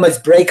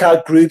almost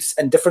breakout groups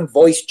and different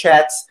voice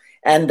chats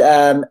and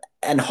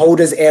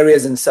holders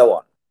areas and so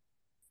on.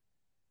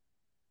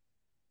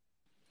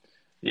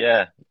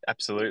 Yeah,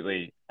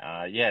 absolutely.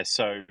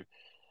 So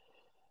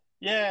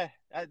there's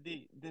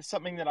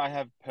something that I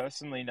have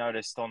personally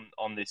noticed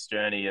on this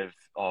journey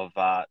of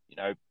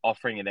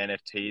offering an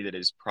NFT that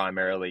is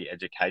primarily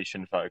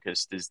education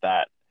focused, is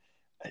that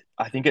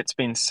I think it's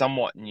been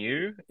somewhat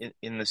new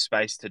in the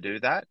space to do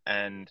that.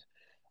 And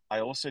I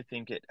also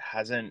think it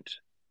hasn't,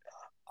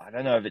 I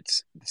don't know if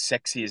it's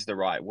sexy is the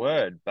right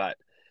word, but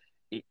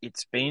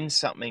it's been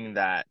something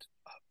that,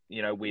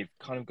 we've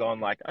kind of gone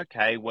like,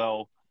 okay,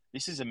 well,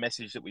 this is a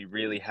message that we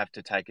really have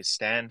to take a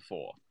stand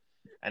for.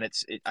 And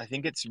I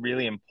think it's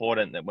really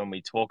important that when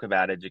we talk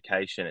about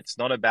education, it's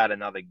not about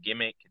another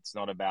gimmick. It's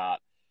not about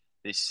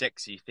this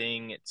sexy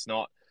thing. It's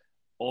not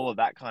all of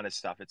that kind of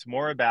stuff. It's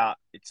more about,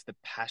 it's the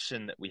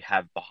passion that we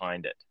have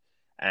behind it,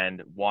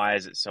 and why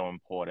is it so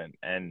important.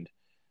 And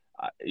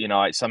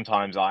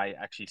sometimes I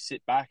actually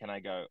sit back and I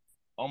go,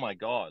 oh my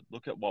God,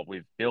 look at what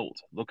we've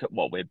built. Look at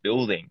what we're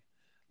building.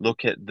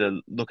 Look at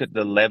the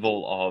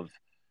level of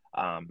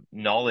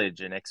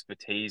knowledge and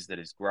expertise that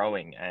is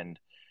growing. And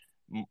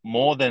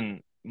more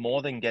than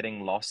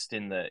getting lost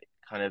in the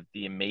kind of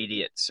the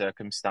immediate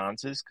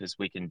circumstances, because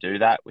we can do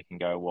that. We can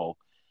go, well,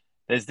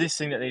 there's this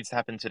thing that needs to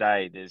happen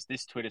today. There's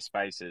this Twitter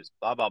Spaces,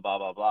 blah, blah, blah,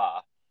 blah,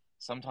 blah.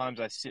 Sometimes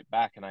I sit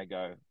back and I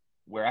go,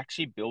 we're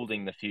actually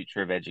building the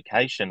future of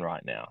education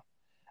right now.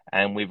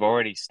 And we've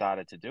already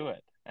started to do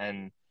it.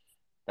 And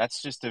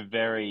that's just a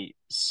very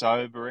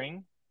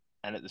sobering,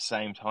 and at the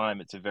same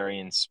time, it's a very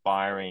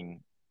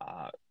inspiring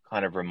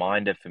kind of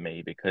reminder for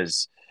me,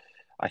 because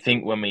I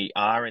think when we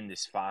are in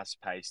this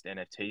fast-paced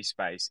NFT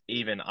space,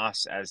 even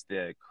us as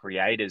the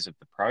creators of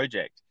the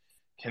project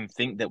can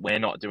think that we're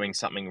not doing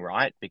something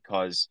right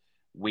because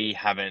we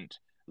haven't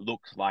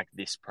looked like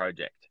this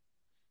project.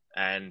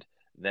 And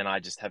then I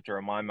just have to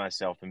remind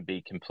myself and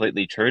be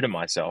completely true to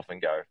myself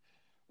and go,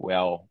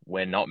 well,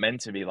 we're not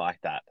meant to be like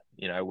that.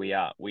 We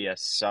are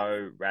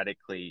so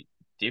radically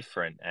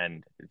different,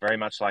 and very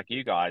much like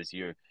you guys,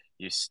 you're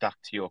stuck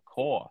to your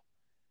core.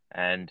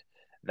 And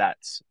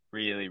that's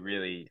really,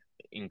 really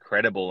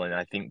incredible. And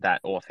I think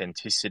that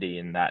authenticity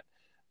and that,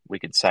 we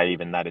could say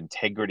even that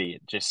integrity,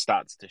 it just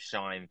starts to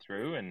shine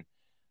through. And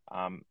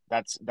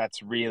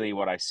that's really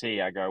what I see.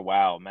 I go,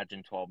 wow,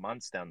 imagine 12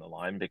 months down the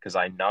line, because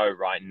I know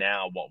right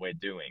now what we're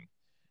doing.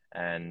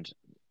 And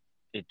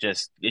it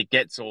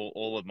gets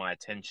all of my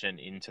attention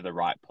into the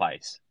right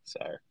place.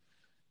 So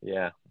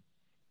yeah.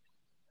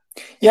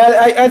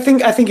 Yeah, I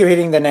think you're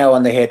hitting the nail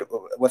on the head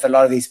with a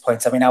lot of these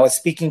points. I mean, I was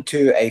speaking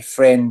to a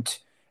friend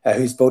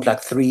who's built like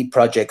 3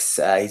 projects.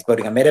 He's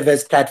building a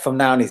metaverse platform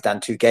now, and he's done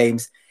 2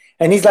 games.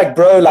 And he's like,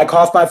 bro, like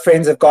half my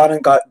friends have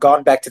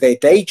gone back to their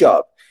day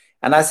job.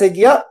 And I said,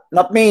 yeah,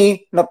 not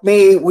me, not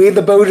me. We're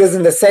the builders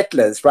and the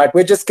settlers, right?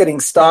 We're just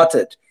getting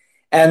started.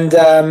 And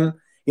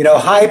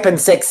hype and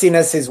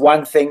sexiness is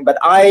one thing, but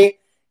I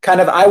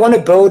want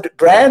to build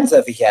brands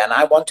over here, and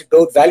I want to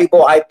build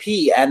valuable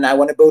IP, and I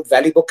want to build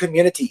valuable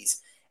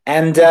communities.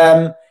 And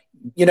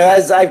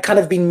as I've kind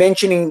of been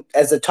mentioning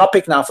as a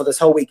topic now for this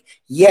whole week,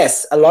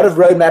 yes, a lot of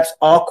roadmaps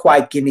are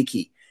quite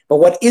gimmicky. But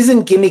what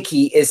isn't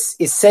gimmicky is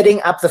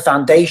setting up the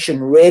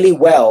foundation really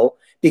well,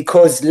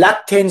 because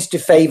luck tends to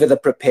favor the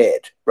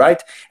prepared,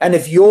 right? And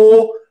if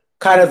your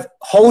kind of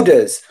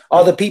holders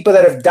are the people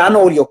that have done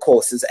all your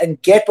courses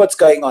and get what's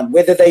going on,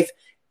 whether they've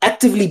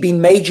actively been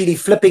majorly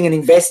flipping and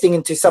investing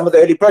into some of the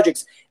early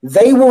projects,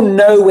 they will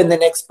know when the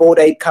next Bored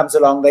Ape comes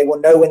along. They will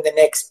know when the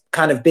next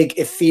kind of big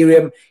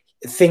Ethereum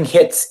thing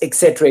hits,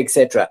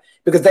 etc.,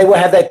 because they will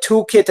have that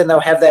toolkit, and they'll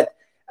have that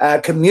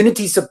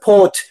community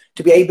support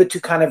to be able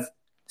to kind of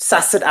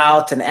suss it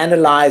out and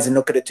analyze and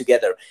look at it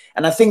together.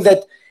 And I think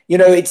that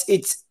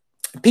it's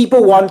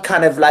people want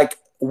kind of like,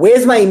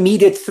 where's my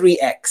immediate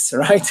 3x,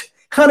 right?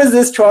 How does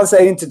this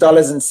translate into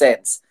dollars and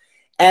cents?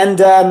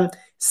 And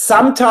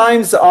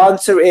sometimes the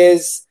answer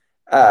is,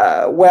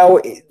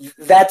 well,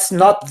 that's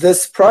not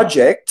this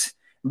project,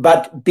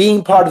 but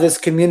being part of this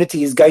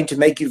community is going to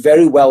make you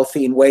very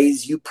wealthy in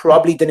ways you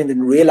probably didn't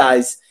even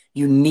realize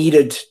you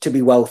needed to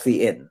be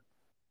wealthy in.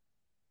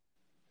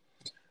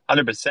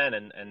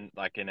 100%. And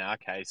like in our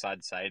case,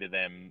 I'd say to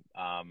them,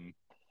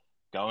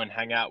 go and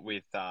hang out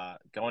with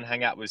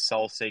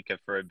Soul Seeker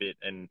for a bit,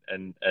 and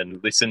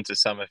listen to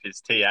some of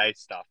his TA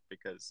stuff,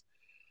 because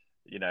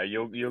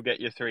you'll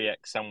get your 3x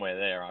somewhere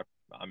there.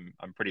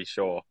 I'm pretty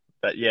sure.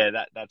 But yeah,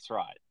 that's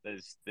right.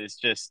 There's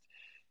just,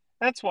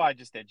 that's why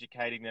just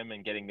educating them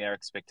and getting their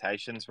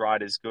expectations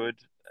right is good.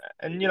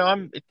 And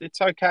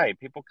it's okay.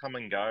 People come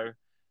and go.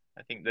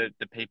 I think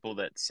the people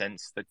that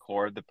sense the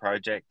core of the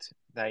project,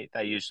 they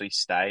usually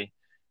stay,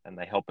 and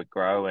they help it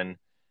grow. And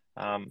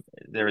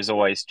there is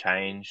always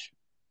change,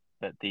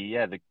 but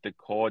the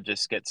core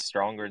just gets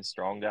stronger and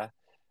stronger.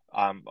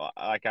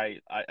 Like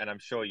and I'm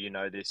sure you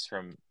know this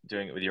from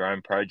doing it with your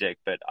own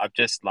project, but I've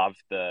just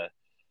loved the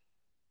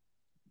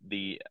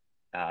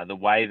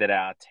way that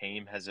our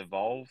team has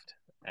evolved,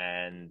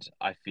 and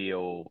I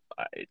feel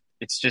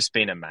it's just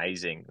been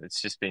amazing. It's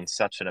just been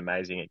such an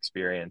amazing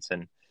experience.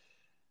 And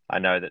I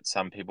know that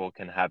some people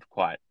can have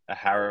quite a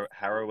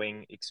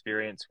harrowing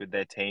experience with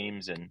their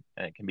teams, and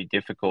it can be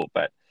difficult.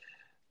 But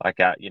like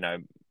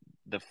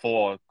the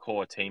 4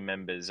 core team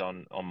members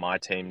on my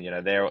team,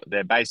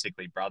 they're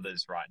basically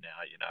brothers right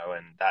now,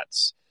 and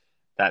that's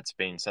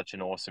been such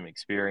an awesome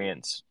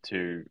experience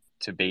to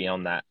be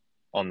on that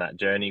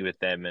journey with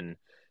them, and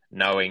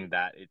knowing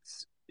that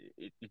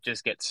it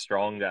just gets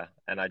stronger.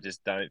 And I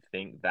just don't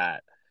think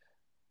that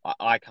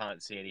I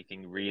can't see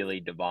anything really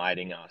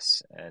dividing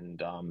us.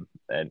 And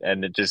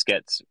it just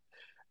gets,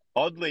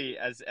 oddly,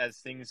 as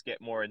things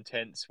get more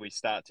intense, we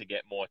start to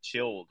get more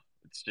chilled.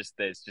 It's just,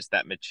 there's just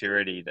that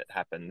maturity that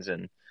happens.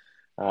 And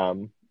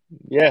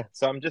Yeah,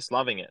 so I'm just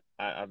loving it.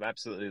 I'm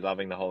absolutely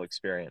loving the whole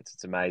experience.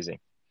 It's amazing.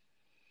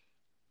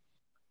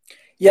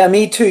 Yeah,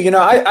 me too.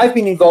 I've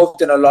been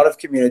involved in a lot of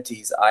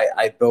communities.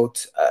 I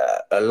built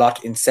a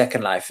lot in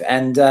Second Life,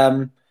 and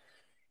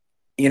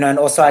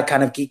also I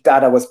kind of geeked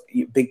out. I was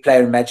a big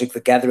player in Magic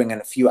the Gathering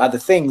and a few other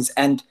things.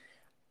 And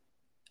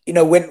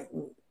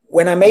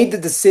when I made the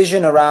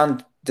decision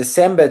around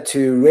December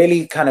to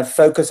really kind of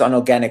focus on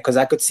organic, because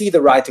I could see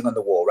the writing on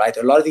the wall, right?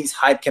 A lot of these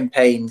hype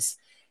campaigns,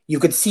 you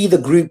could see the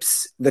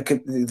groups,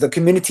 the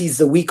communities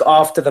the week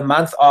after, the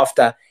month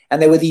after,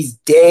 and there were these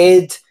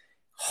dead,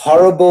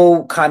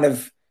 horrible kind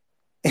of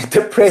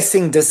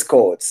depressing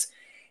discords.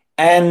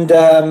 And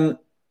it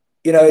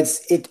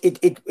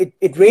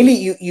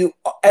really, you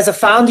as a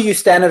founder, you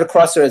stand at a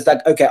crossroads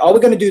like, okay, are we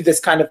going to do this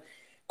kind of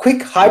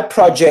quick hype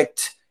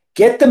project,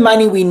 get the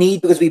money we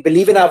need because we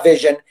believe in our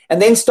vision, and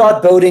then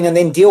start building and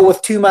then deal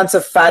with 2 months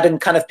of FUD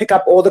and kind of pick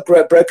up all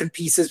the broken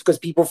pieces because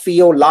people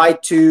feel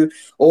lied to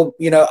or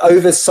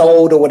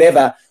oversold or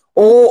whatever?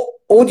 Or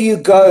do you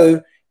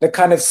go the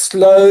kind of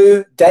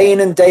slow day in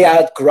and day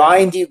out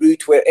grindy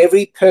route where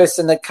every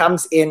person that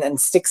comes in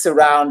and sticks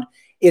around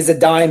is a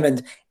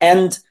diamond?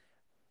 And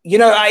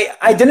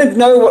I didn't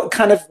know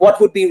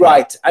what would be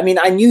right. I mean,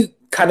 I knew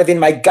kind of in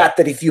my gut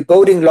that if you're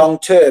building long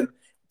term,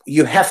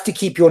 you have to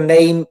keep your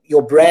name,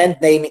 your brand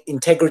name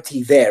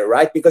integrity there,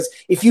 right? Because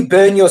if you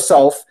burn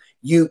yourself,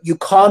 you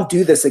can't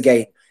do this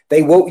again.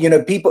 They will,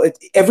 people.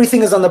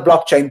 Everything is on the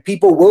blockchain.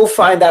 People will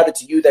find out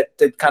it's you that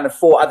did kind of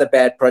four other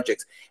bad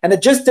projects, and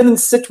it just didn't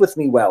sit with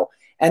me well.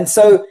 And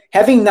so,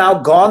 having now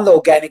gone the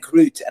organic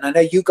route, and I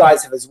know you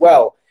guys have as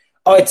well.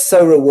 Oh, it's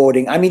so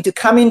rewarding. I mean, to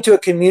come into a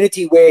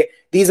community where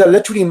these are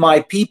literally my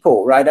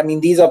people, right? I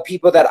mean, these are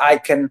people that I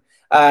can,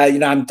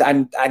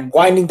 I'm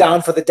winding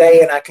down for the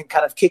day, and I can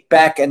kind of kick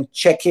back and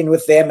check in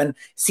with them and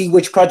see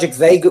which projects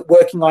they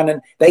working on,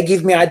 and they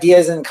give me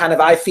ideas, and kind of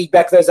I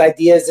feedback those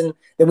ideas, and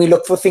then we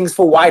look for things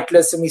for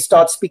whitelists, and we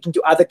start speaking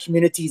to other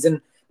communities,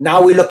 and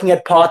now we're looking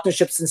at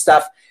partnerships and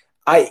stuff.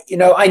 I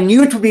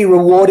knew it would be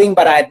rewarding,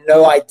 but I had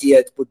no idea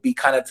it would be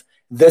kind of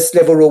this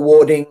level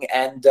rewarding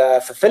and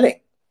fulfilling.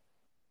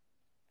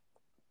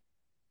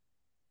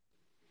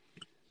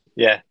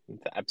 Yeah,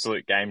 it's an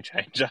absolute game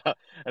changer.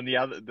 And the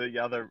other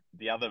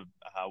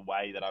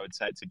way that I would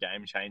say it's a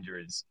game changer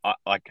is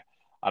I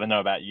don't know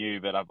about you,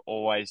 but I've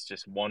always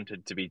just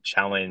wanted to be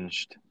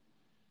challenged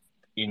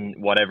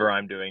in whatever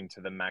I'm doing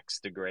to the max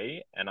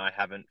degree, and I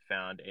haven't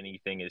found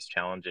anything as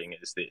challenging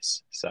as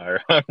this. So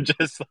I'm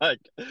just like,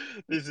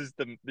 this is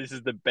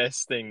the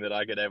best thing that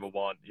I could ever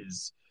want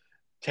is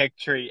Tech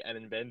Tree and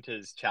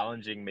inventors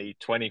challenging me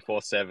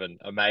 24/7.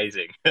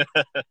 Amazing.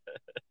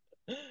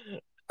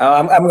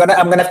 I'm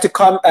gonna have to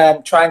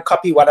try and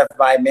copy one of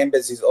my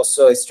members who's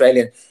also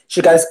Australian.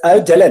 She goes,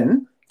 "Oh,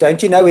 Dylan,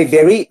 don't you know we're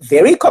very,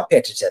 very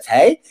competitive?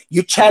 Hey,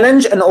 you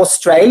challenge an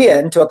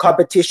Australian to a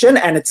competition,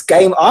 and it's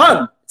game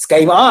on. It's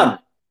game on."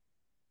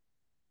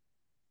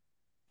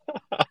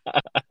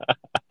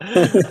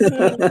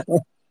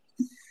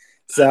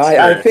 So That's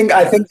I true. think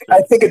I think That's I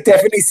true. think it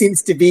definitely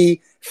seems to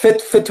be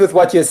fit with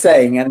what you're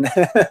saying. And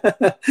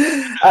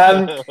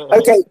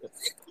okay,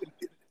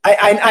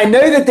 I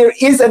know that there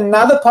is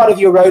another part of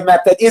your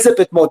roadmap that is a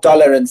bit more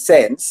dollar and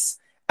cents.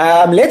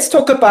 Let's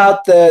talk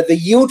about the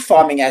yield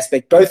farming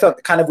aspect. Both are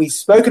kind of we've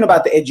spoken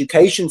about the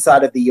education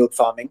side of the yield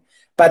farming,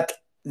 but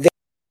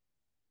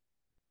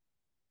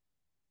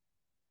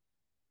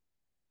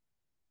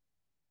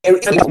there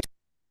is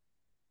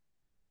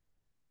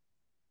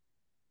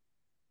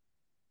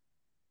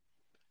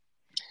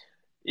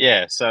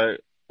Yeah, so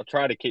I'll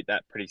try to keep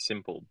that pretty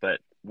simple, but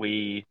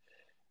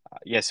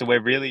so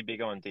we're really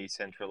big on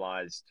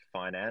decentralized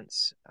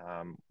finance.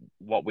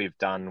 What we've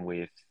done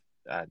with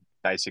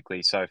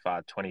basically so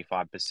far,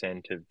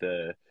 25% of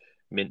the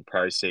mint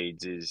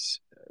proceeds is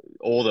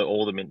all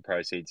the mint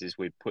proceeds is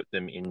we put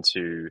them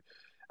into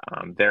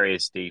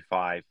various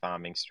DeFi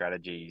farming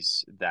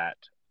strategies that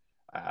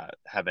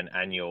have an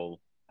annual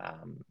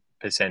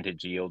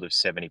percentage yield of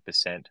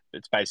 70%.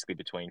 It's basically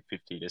between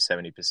 50 to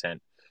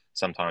 70%.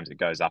 Sometimes it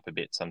goes up a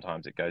bit,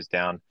 sometimes it goes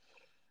down.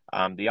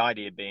 The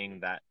idea being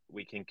that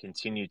we can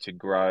continue to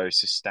grow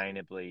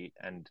sustainably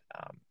and,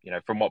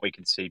 from what we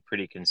can see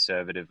pretty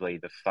conservatively,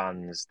 the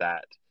funds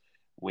that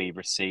we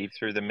receive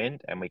through the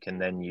mint, and we can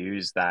then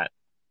use that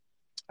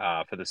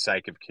for the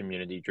sake of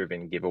community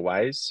driven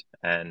giveaways.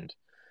 And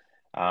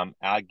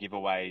our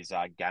giveaways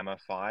are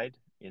gamified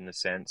in the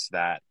sense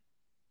that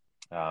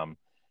um,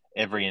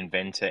 every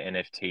inventor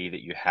NFT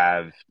that you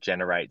have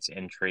generates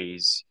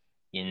entries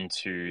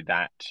into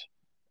that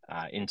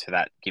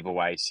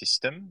giveaway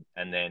system,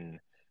 and then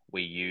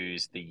we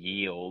use the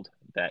yield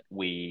that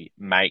we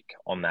make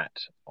on that,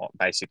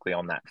 basically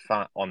on that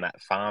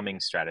farming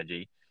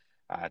strategy,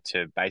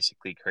 to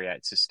basically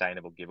create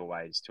sustainable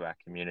giveaways to our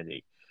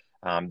community.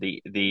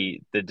 The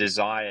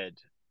desired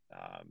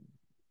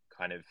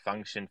kind of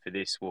function for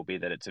this will be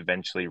that it's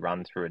eventually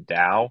run through a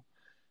DAO,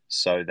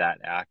 so that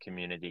our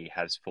community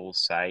has full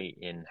say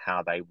in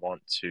how they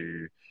want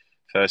to,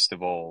 first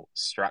of all,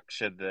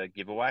 structure the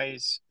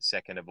giveaways.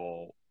 Second of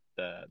all,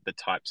 the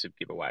types of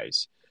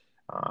giveaways.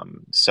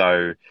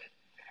 So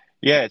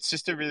yeah, it's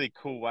just a really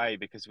cool way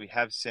because we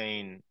have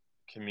seen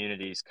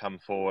communities come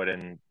forward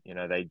and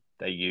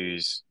they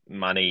use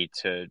money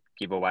to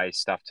give away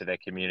stuff to their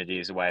community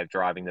as a way of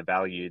driving the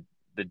value.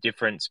 The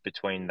difference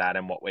between that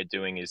and what we're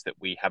doing is that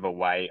we have a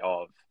way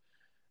of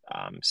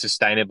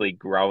sustainably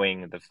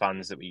growing the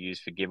funds that we use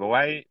for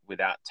giveaway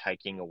without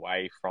taking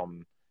away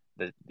from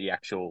the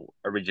actual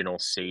original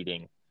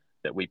seeding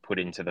that we put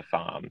into the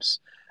farms.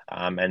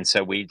 And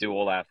so we do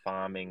all our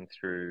farming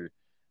through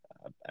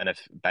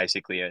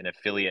basically an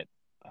affiliate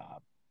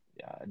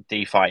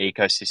DeFi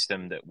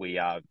ecosystem that we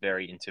are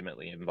very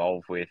intimately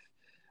involved with.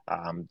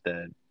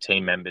 The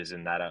team members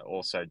in that are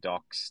also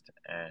doxed,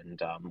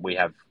 and we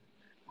have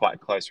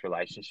quite close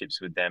relationships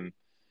with them.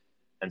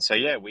 And so,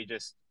 yeah, we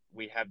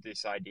have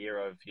this idea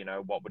of,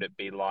 what would it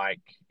be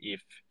like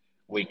if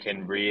we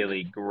can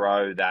really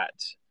grow that,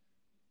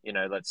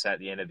 let's say at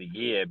the end of the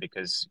year,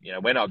 because,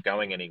 we're not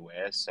going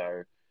anywhere.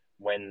 So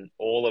when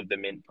all of the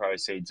mint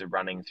proceeds are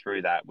running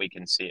through that, we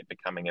can see it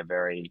becoming a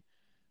very,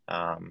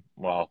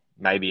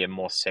 maybe a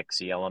more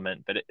sexy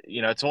element. But,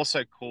 it's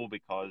also cool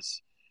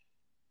because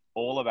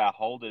all of our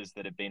holders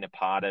that have been a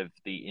part of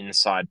the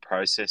inside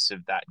process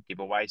of that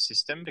giveaway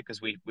system,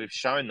 because we've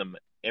shown them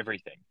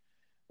everything.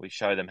 We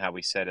show them how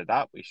we set it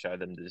up. We show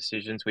them the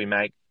decisions we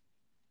make.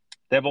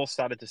 They've all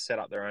started to set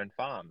up their own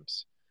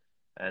farms.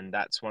 And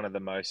that's one of the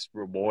most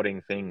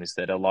rewarding things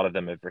that a lot of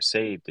them have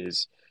received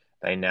is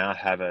they now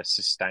have a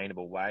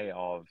sustainable way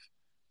of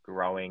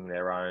growing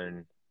their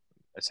own,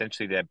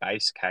 essentially their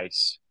base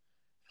case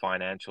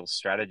financial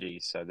strategy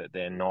so that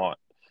they're not,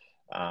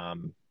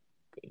 so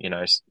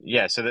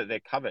that they're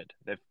covered.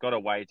 They've got a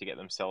way to get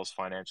themselves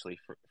financially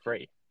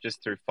free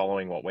just through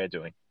following what we're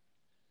doing.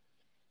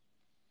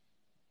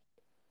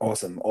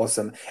 Awesome.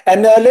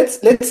 And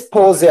let's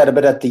pause there a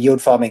bit at the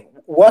yield farming.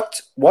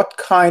 What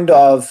kind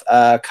of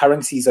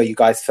currencies are you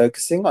guys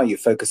focusing? Are you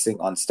focusing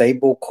on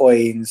stable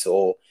coins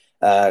or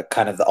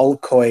kind of the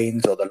old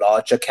coins or the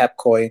larger cap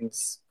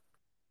coins?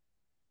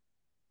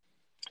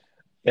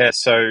 Yeah,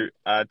 so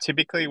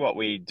typically what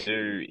we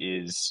do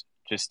is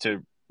just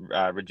to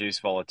reduce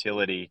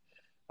volatility.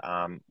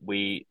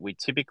 We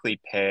typically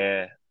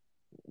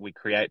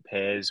create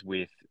pairs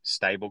with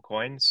stable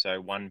coins. So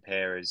one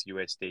pair is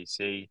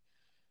USDC.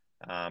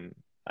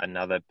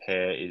 Another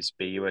pair is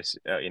BUS.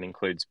 It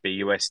includes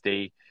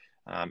BUSD,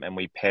 and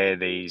we pair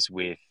these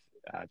with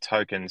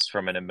tokens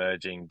from an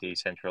emerging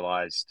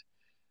decentralized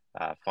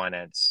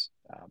finance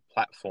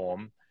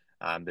platform.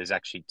 There's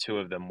actually two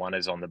of them. One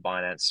is on the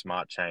Binance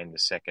Smart Chain. The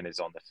second is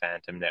on the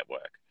Phantom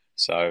Network.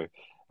 So,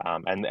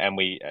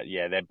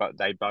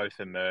 they both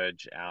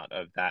emerge out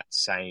of that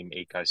same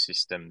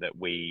ecosystem that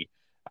we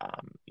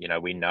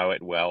know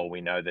it well.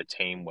 We know the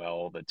team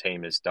well. The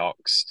team is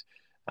doxed.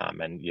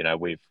 And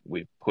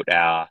we've put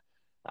our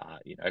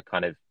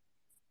kind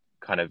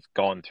of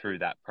gone through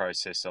that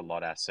process a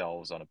lot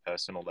ourselves on a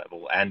personal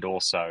level, and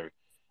also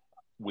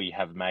we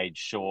have made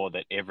sure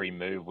that every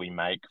move we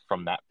make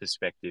from that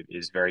perspective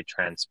is very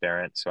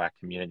transparent, so our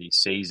community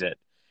sees it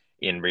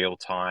in real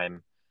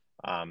time.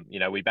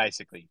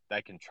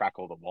 They can track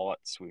all the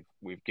wallets.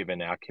 We've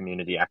given our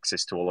community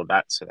access to all of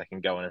that, so they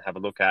can go in and have a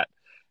look at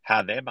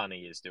how their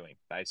money is doing,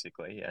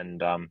 basically.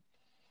 And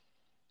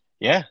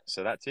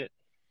so that's it.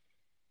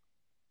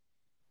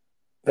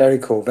 Very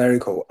cool.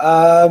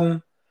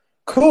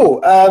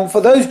 Cool.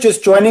 For those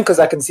just joining, because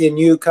I can see a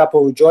new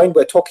couple who joined,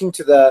 we're talking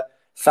to the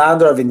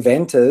founder of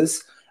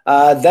Inventors.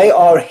 They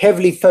are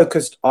heavily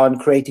focused on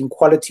creating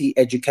quality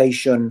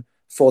education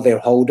for their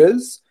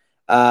holders,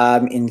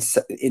 from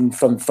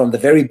the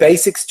very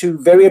basics to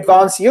very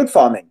advanced yield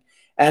farming.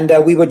 And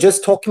we were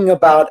just talking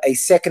about a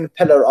second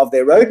pillar of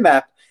their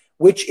roadmap,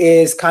 which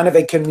is kind of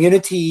a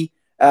community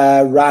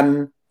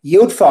run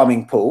yield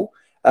farming pool,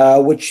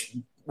 which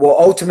will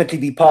ultimately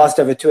be passed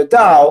over to a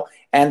DAO,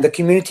 and the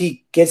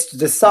community gets to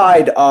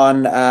decide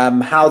on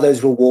how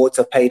those rewards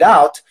are paid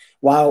out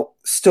while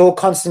still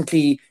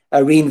constantly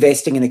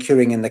reinvesting and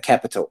accruing in the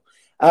capital.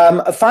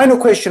 A final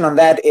question on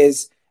that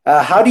is,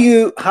 how do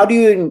you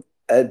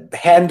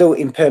handle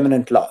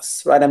impermanent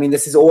loss, right? I mean,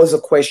 this is always a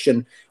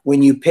question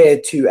when you pair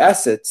two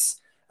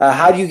assets.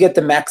 How do you get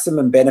the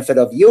maximum benefit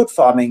of yield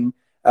farming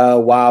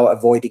while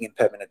avoiding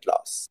impermanent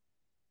loss?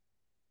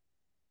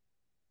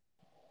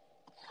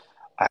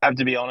 I have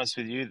to be honest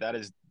with you, that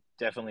is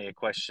definitely a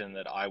question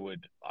that I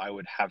would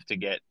have to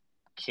get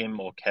Kim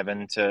or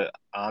Kevin to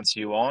answer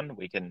you on.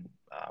 We could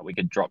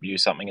drop you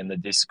something in the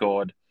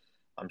Discord.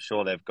 I'm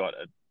sure they've got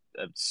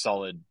a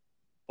solid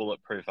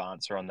bulletproof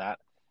answer on that.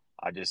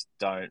 I just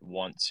don't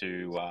want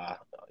to I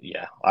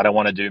don't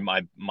want to do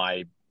my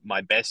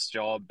best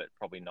job, but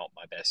probably not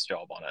my best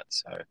job on it.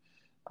 So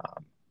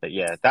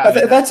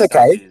that's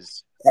okay.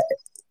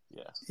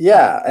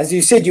 Yeah, as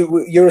you said,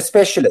 you're a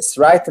specialist,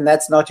 right? And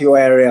that's not your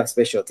area of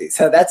specialty.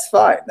 So that's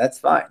fine.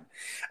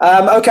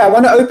 Okay, I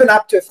want to open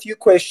up to a few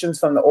questions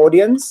from the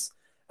audience.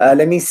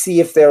 Let me see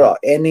if there are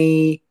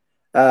any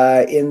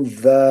in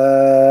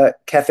the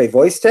Cafe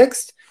voice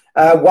text.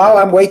 While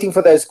I'm waiting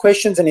for those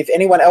questions, and if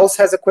anyone else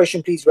has a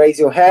question, please raise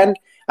your hand.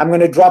 I'm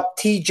going to drop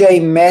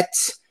TJ Met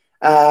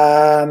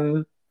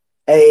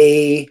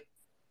a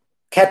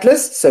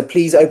catalyst, so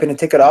please open a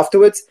ticket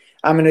afterwards.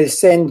 I'm going to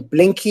send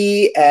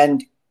Blinky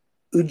and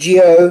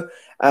Ugio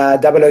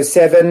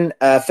 007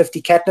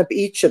 50 catnip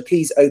each, so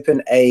please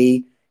open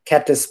a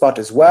catalyst spot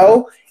as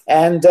well.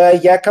 And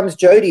here comes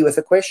Jody with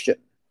a question.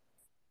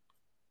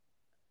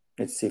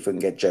 Let's see if we can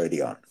get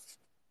Jody on.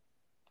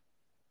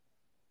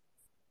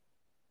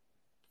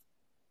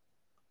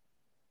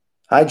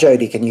 Hi,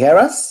 Jody. Can you hear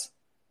us?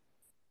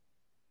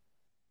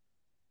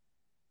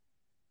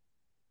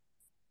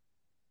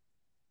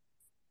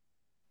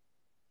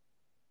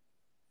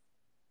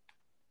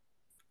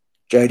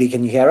 Jody,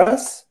 can you hear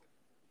us?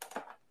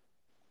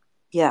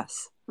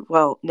 Yes.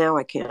 Well, now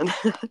I can.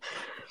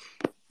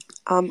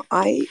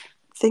 I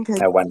think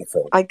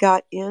wonderful. I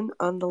got in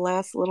on the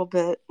last little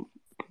bit.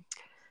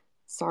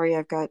 Sorry,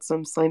 I've got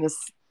some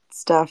sinus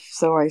stuff,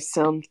 so I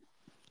sound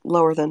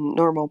lower than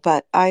normal.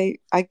 But I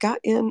got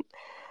in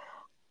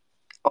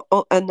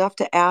enough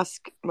to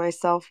ask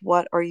myself,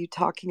 what are you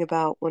talking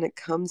about when it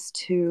comes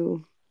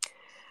to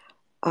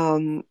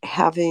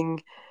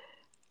having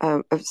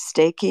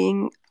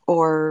staking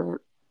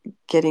or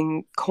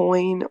getting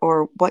coin,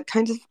 or what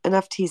kinds of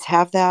NFTs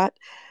have that?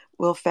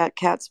 Will Fat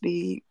Cats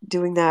be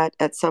doing that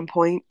at some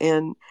point?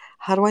 And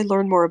how do I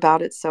learn more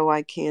about it so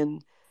I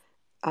can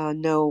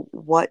know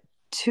what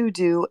to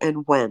do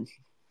and when?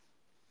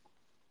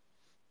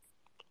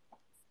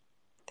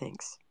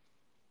 Thanks.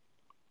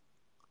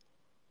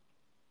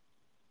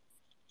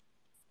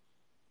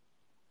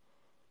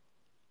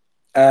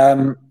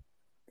 Can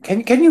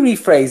you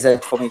rephrase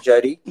that for me,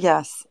 Jody?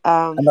 Yes.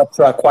 I'm not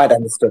sure I quite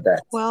understood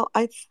that. Well,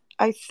 I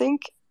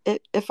think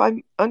if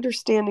I'm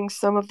understanding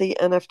some of the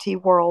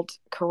NFT world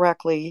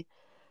correctly,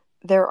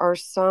 there are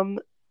some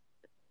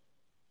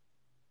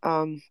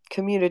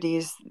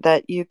communities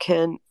that you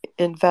can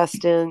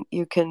invest in.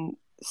 You can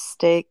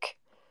stake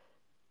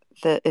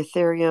the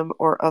Ethereum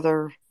or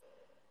other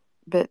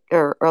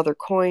other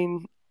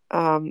coin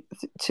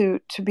to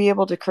be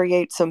able to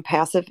create some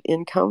passive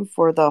income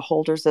for the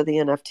holders of the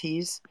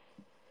NFTs.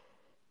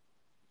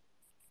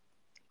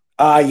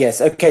 Yes.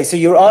 Okay. So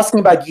you're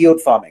asking about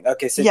yield farming.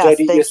 Okay. So yes,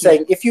 Jody, you're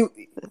saying if you.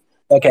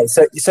 Okay.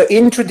 So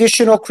in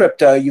traditional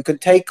crypto, you can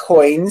take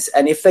coins,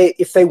 and if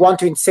they want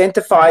to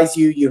incentivize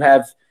you, you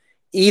have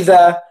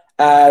either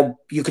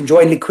you can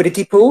join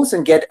liquidity pools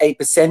and get a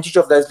percentage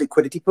of those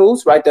liquidity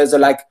pools, right? Those are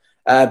like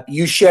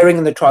you sharing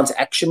in the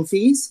transaction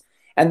fees.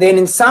 And then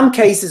in some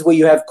cases where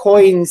you have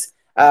coins,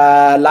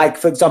 like,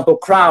 for example,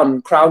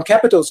 Crown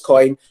Capital's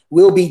coin,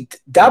 will be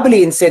doubly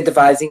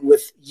incentivizing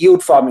with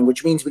yield farming,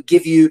 which means we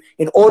give you,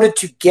 in order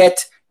to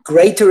get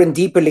greater and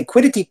deeper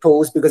liquidity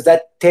pools, because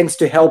that tends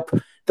to help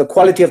the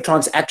quality of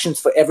transactions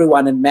for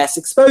everyone and mass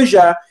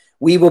exposure,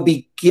 we will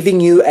be giving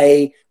you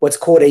what's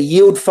called a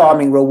yield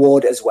farming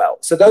reward as well.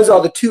 So those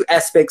are the two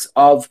aspects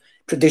of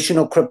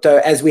traditional crypto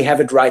as we have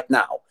it right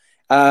now.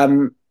 I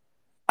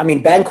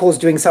mean, Bancor is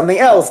doing something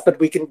else, but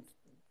we can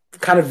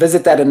kind of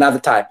visit that another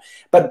time.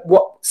 But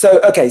so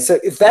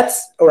if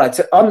that's all right,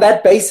 so on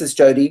that basis,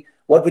 Jody,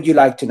 what would you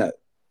like to know?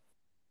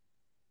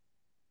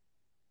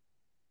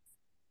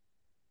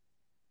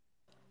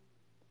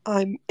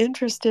 I'm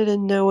interested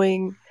in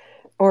knowing,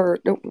 or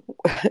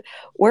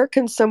where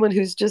can someone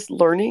who's just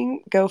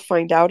learning go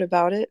find out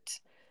about it?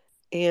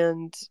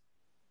 And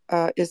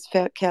is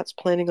Fat Cats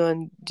planning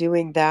on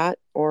doing that,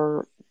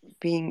 or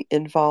being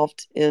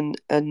involved in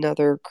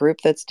another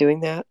group that's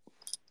doing that?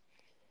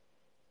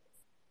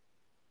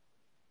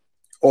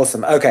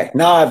 Awesome. Okay,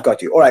 now I've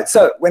got you. All right,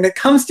 so when it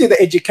comes to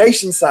the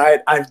education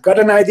side, I've got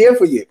an idea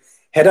for you.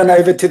 Head on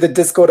over to the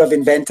Discord of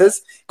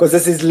Inventors, because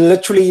this is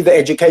literally the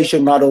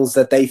education models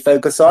that they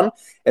focus on.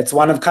 It's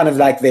one of kind of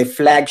like their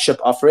flagship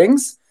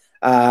offerings.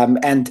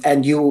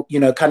 And you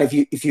know, kind of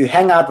if you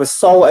hang out with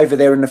Sol over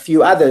there and a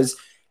few others,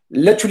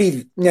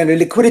 literally, you know,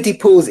 liquidity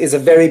pools is a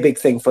very big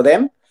thing for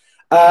them.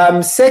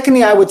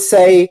 Secondly, I would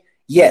say,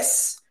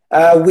 yes,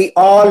 we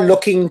are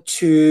looking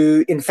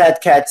to, in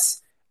Fat Cats,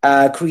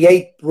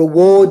 create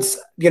rewards,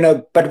 you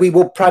know, but we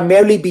will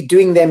primarily be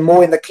doing them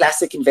more in the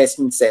classic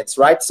investment sense,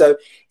 right? So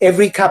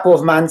every couple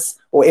of months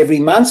or every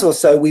month or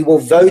so, we will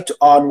vote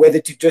on whether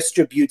to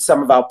distribute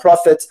some of our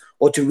profits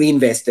or to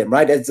reinvest them,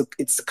 right?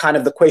 It's kind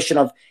of the question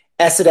of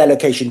asset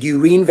allocation. Do you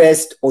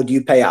reinvest or do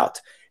you pay out?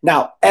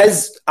 Now,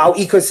 as our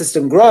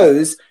ecosystem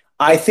grows,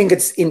 I think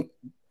it's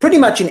pretty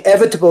much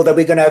inevitable that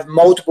we're going to have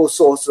multiple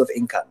sources of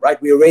income,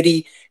 right? We're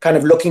already kind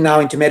of looking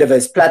now into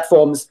metaverse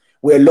platforms.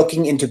 We're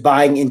looking into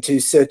buying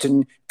into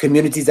certain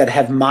communities that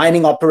have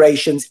mining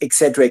operations, et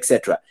cetera, et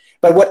cetera.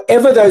 But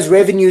whatever those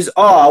revenues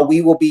are,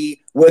 we will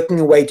be working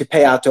a way to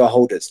pay out to our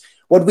holders.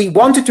 What we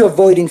wanted to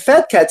avoid in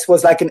Fat Cats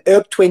was like an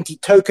ERC20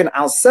 token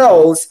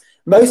ourselves,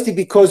 mostly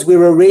because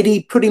we're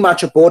already pretty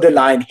much a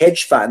borderline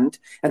hedge fund.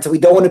 And so we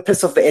don't want to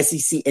piss off the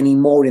SEC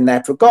anymore in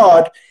that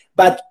regard.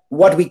 But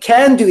what we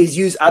can do is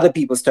use other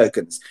people's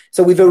tokens.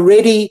 So we've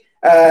already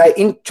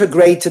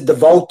integrated the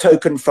Vault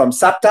token from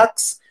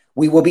Subtux.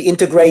 We will be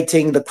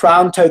integrating the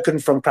Crown token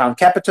from Crown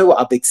Capital,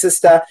 our big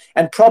sister,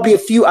 and probably a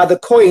few other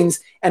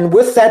coins. And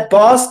with that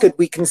basket,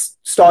 we can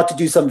start to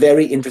do some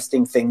very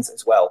interesting things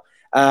as well.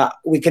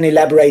 We can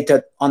elaborate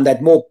on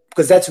that more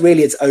because that's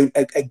really its own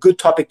a good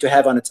topic to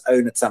have on its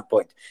own at some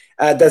point.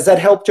 Does that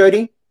help,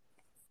 Jody?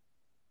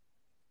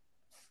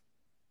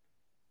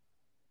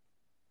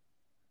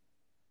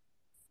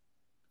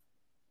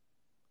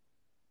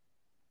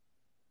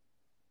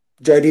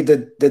 Jody,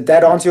 did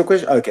that answer your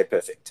question? Okay,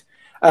 perfect.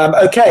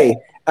 Okay,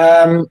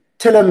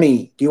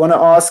 Tillerme, do you want to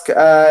ask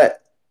the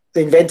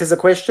inventors a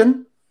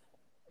question?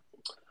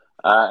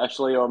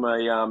 Actually, I'm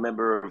a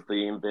member of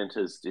the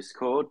Inventors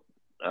Discord.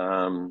 They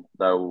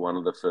were one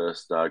of the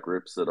first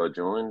groups that I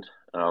joined.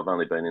 I've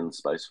only been in the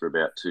space for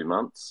about 2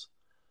 months.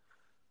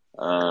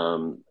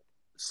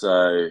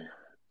 So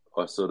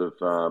I sort of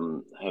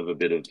have a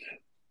bit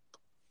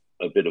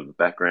of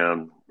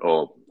background,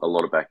 or a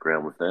lot of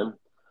background with them.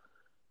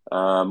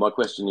 My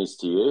question is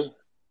to you.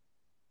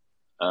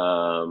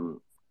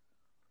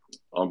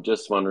 I'm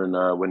just wondering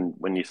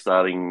when you're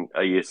starting,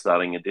 are you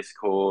starting a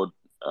Discord?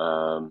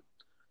 And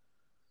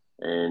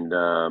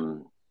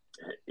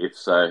if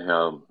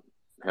so,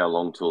 how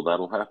long till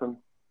that'll happen?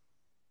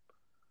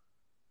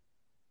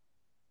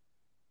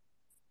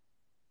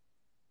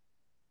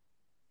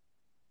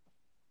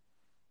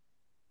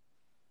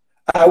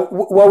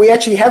 Well, we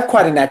actually have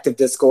quite an active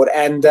Discord,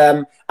 and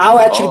I'll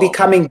actually be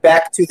coming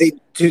back to the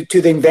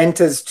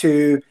inventors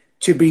to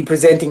be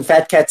presenting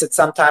Fat Cats at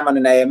some time on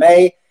an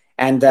AMA,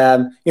 and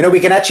we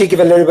can actually give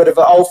a little bit of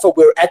an alpha.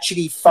 We're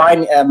actually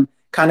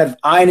kind of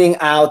ironing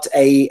out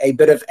a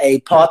bit of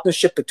a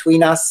partnership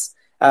between us.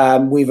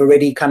 We've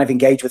already kind of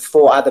engaged with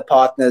 4 other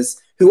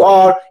partners who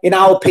are, in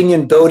our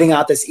opinion, building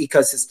out this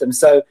ecosystem.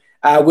 So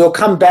we'll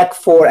come back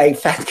for a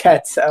Fat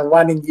Cat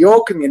one in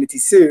your community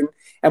soon,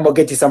 and we'll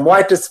get you some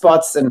whiter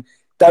spots. And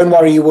don't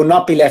worry, you will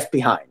not be left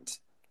behind.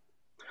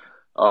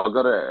 I've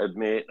got to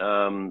admit,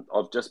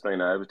 I've just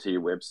been over to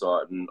your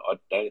website, and I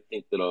don't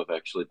think that I've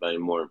actually been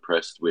more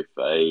impressed with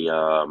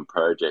a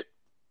project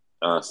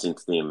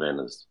since the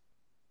Inventors.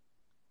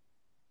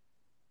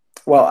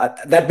 Well,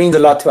 that means a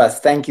lot to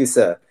us. Thank you,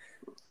 sir.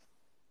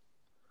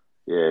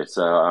 Yeah,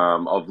 so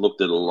I've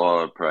looked at a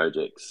lot of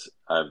projects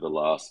over the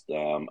last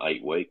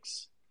 8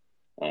 weeks.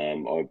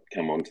 I've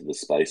come onto the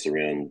space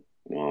around,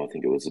 I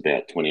think it was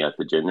about 28th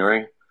of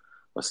January.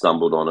 I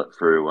stumbled on it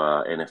through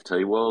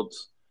NFT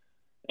Worlds,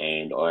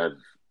 and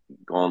I've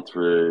gone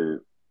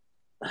through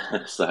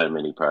so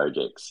many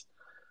projects.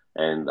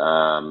 And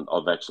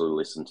I've actually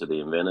listened to the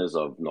Inventors.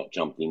 I've not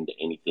jumped into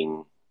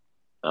anything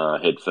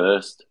head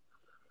first.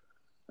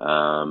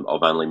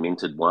 I've only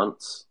minted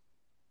once.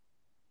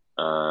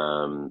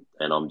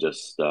 And I'm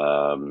just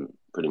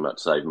pretty much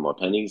saving my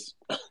pennies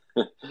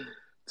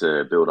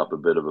to build up a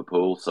bit of a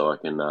pool so I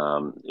can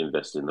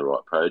invest in the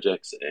right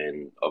projects.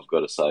 And I've got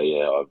to say,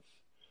 yeah,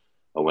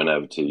 I went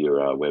over to your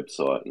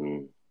website,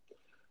 and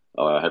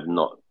I have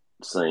not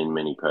seen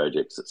many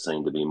projects that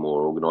seem to be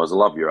more organised. I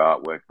love your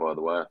artwork, by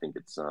the way. I think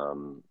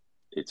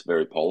it's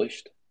very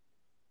polished.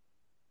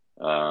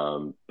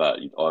 But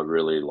I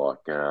really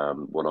like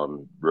what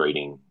I'm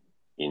reading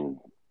in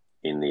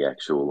the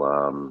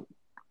actual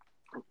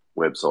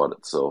website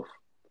itself,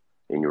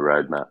 in your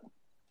roadmap.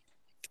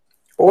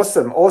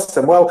 Awesome.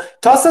 Well,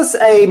 toss us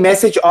a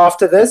message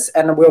after this,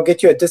 and we'll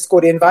get you a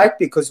Discord invite,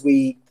 because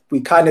we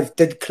kind of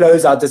did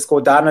close our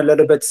Discord down a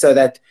little bit so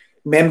that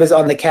members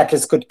on the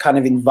Catalyst could kind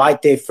of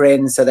invite their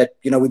friends, so that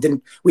we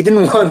didn't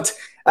want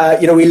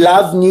we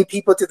love new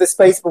people to the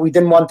space, but we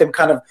didn't want them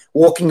kind of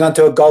walking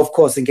onto a golf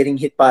course and getting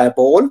hit by a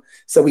ball.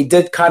 So we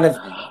did kind of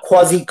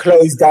quasi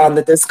close down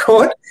the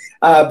Discord,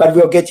 but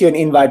we'll get you an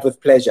invite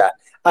with pleasure.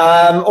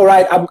 All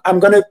right, I'm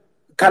going to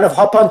kind of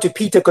hop on to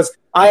Peter, because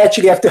I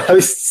actually have to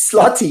host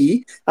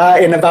Slotty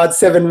in about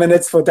 7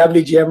 minutes for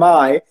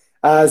WGMI.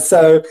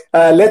 So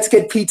let's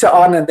get Peter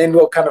on, and then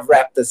we'll kind of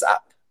wrap this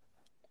up.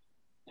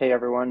 Hey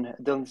everyone,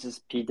 Dylan, this is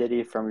P.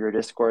 Diddy from your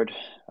Discord.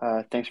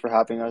 Thanks for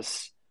having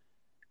us.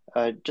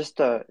 Just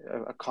a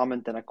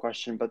comment and a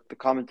question, but the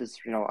comment is,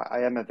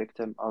 I am a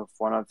victim of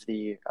one of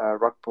the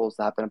rug pulls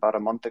that happened about a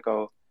month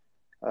ago.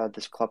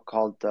 This club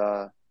called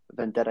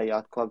Vendetta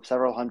Yacht Club.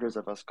 Several hundreds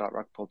of us got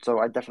rug pulled. So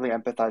I definitely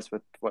empathize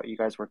with what you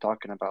guys were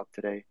talking about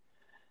today.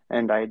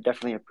 And I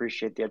definitely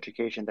appreciate the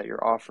education that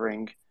you're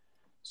offering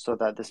so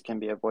that this can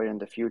be avoided in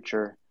the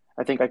future.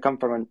 I think I come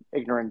from an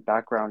ignorant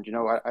background.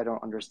 I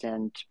don't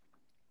understand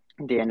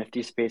the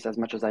NFT space as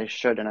much as I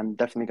should, and I'm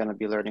definitely going to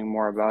be learning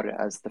more about it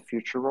as the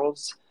future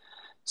rolls.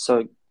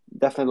 So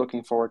definitely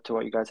looking forward to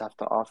what you guys have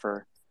to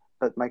offer.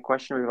 But my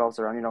question revolves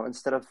around,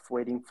 instead of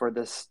waiting for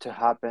this to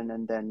happen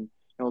and then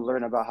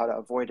learn about how to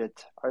avoid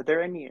it, are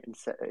there any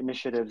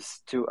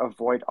initiatives to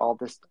avoid all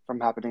this from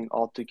happening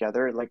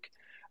altogether? Like,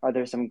 are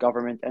there some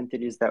government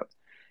entities that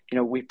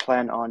we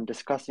plan on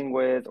discussing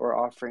with or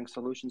offering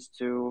solutions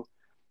to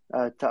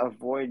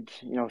avoid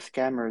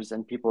scammers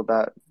and people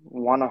that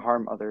want to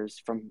harm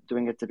others from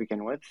doing it to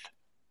begin with?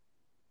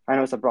 I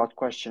know it's a broad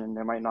question and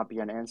there might not be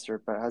an answer,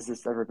 but has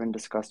this ever been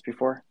discussed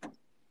before?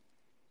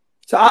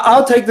 So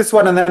I'll take this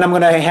one, and then I'm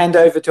going to hand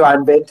over to our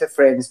inventor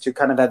friends to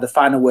kind of have the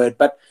final word.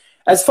 But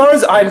as far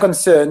as I'm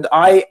concerned,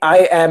 I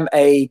am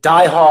a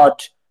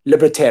diehard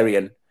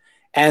libertarian.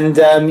 And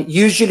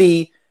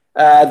usually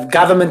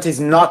government is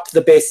not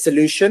the best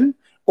solution,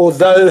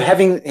 although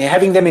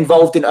having them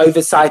involved in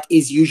oversight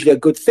is usually a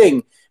good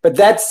thing. But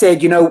that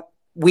said,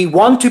 we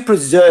want to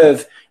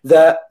preserve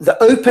the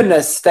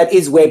openness that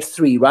is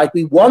Web3, right?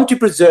 We want to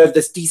preserve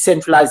this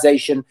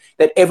decentralization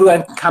that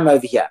everyone can come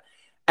over here.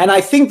 And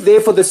I think,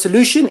 therefore, the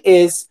solution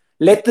is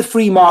let the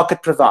free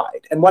market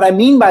provide. And what I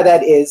mean by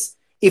that is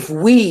if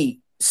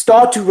we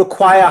start to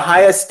require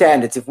higher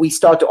standards, if we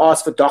start to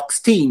ask for docs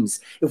teams,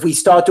 if we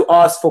start to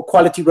ask for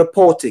quality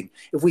reporting,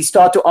 if we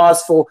start to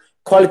ask for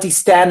quality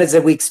standards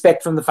that we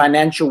expect from the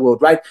financial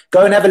world, right?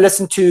 Go and have a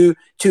listen to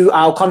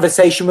our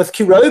conversation with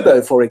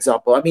Kirobo, for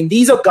example. I mean,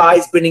 these are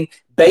guys bringing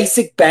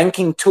basic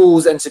banking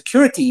tools and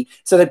security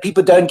so that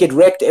people don't get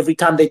wrecked every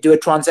time they do a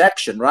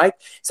transaction, right?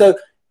 So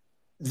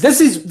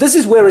this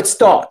is where it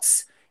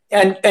starts.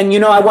 And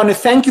I want to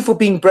thank you for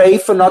being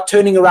brave, for not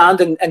turning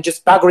around and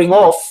just buggering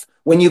off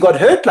when you got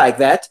hurt like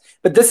that.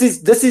 But this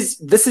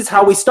is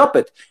how we stop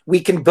it.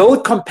 We can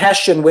build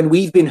compassion when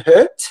we've been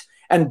hurt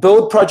and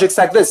build projects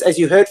like this. As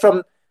you heard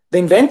from the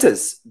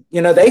inventors,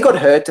 they got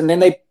hurt, and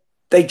then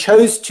they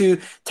chose to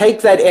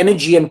take that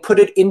energy and put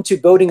it into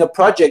building a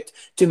project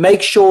to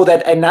make sure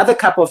that another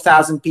couple of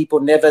thousand people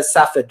never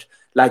suffered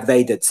like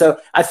they did. So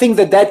I think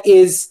that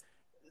is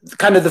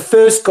kind of the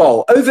first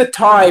goal. Over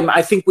time,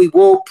 I think we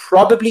will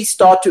probably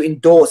start to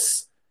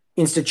endorse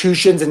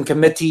institutions and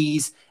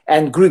committees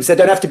and groups that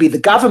don't have to be the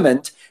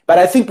government, but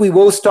I think we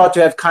will start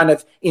to have kind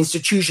of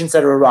institutions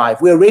that arrive.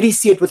 We already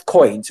see it with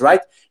coins, right?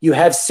 You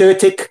have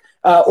CertiK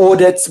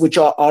audits, which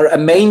are a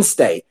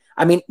mainstay.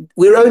 I mean,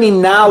 we're only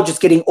now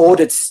just getting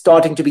audits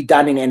starting to be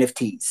done in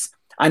NFTs.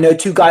 I know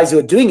two guys who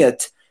are doing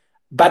it,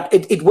 but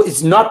it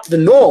is not the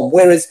norm.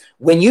 Whereas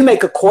when you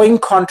make a coin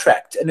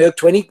contract, an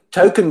ERC-20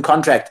 token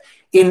contract,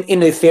 in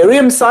the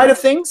Ethereum side of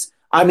things,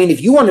 I mean,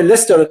 if you want to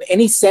list it on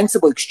any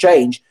sensible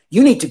exchange,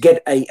 you need to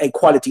get a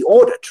quality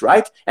audit,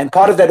 right? And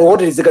part of that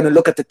audit is they're going to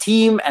look at the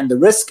team and the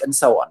risk and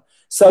so on.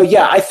 So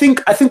yeah, I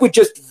think we're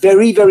just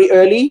very, very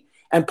early.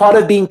 And part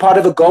of being part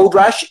of a gold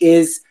rush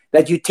is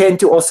that you tend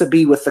to also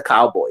be with the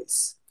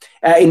cowboys.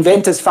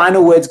 Inventors,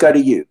 final words go to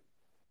you.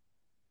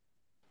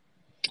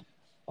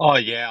 Oh,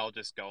 yeah, I'll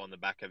just go on the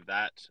back of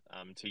that.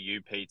 To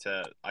you,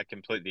 Peter, I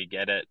completely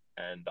get it.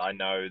 And I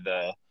know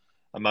the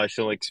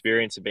emotional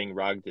experience of being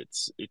rugged.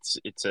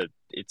 It's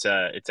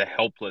a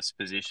helpless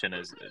position,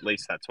 as at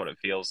least that's what it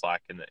feels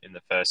like in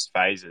the first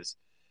phases.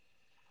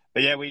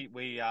 But yeah, we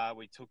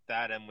took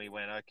that and we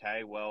went,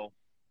 okay, well,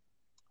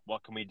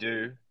 what can we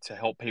do to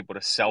help people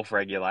to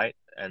self-regulate?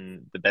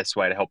 And the best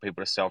way to help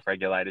people to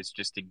self-regulate is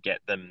just to get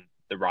them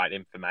the right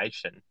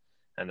information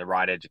and the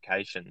right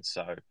education.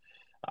 So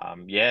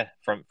yeah,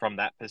 from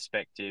that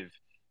perspective,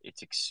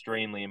 it's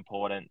extremely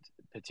important,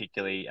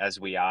 particularly as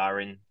we are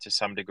in, to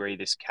some degree,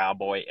 this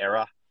cowboy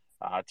era,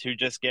 to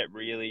just get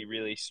really,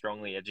 really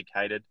strongly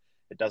educated.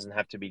 It doesn't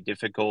have to be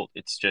difficult.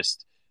 It's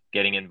just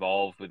getting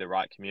involved with the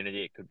right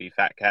community. It could be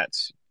Fat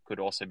Cats, could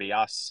also be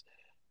us.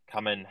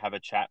 Come and have a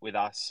chat with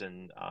us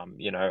and,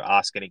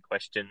 ask any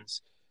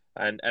questions.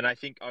 And I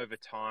think over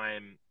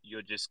time,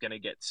 you're just going to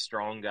get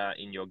stronger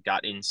in your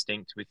gut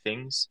instinct with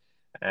things.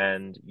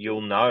 And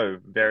you'll know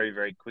very,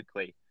 very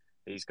quickly,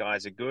 these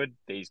guys are good,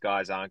 these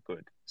guys aren't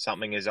good.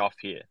 Something is off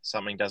here.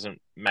 Something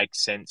doesn't make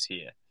sense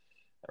here.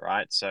 All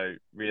right. So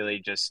really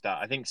just,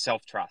 I think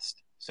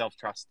self-trust.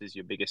 Self-trust is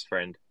your biggest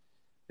friend,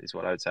 is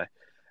what I would say.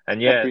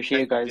 And yeah,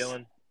 appreciate you guys. Dylan.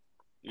 Thank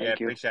Yeah,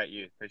 you.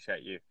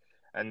 appreciate you.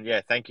 And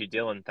yeah, thank you,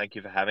 Dylan. Thank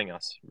you for having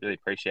us. Really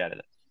appreciated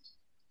it.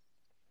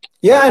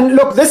 Yeah, and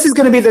look, this is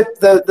going to be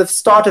the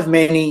start of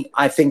many,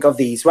 I think, of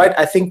these, right?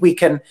 I think we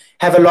can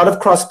have a lot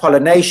of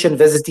cross-pollination,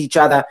 visit each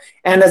other.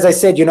 And as I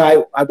said,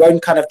 I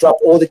won't kind of drop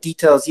all the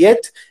details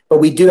yet, but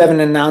we do have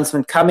an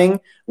announcement coming.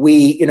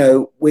 We're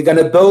going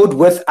to build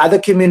with other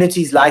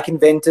communities like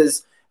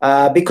Inventors,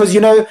 because,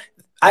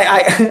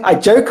 I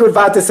joke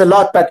about this a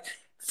lot, but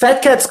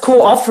Fat Cat's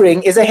core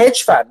offering is a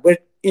hedge fund.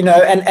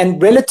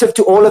 And relative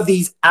to all of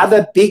these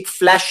other big,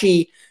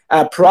 flashy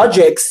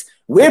projects,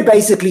 we're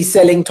basically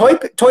selling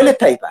toilet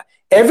paper.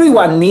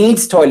 Everyone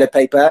needs toilet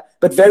paper,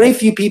 but very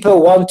few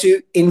people want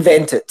to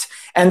invent it.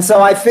 And so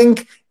I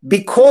think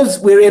because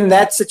we're in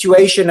that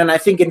situation, and I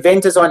think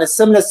inventors are in a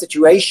similar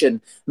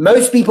situation,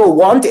 most people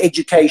want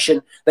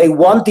education. They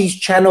want these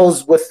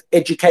channels with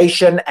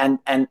education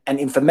and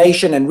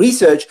information and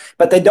research,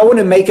 but they don't want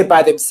to make it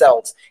by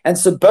themselves. And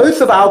so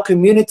both of our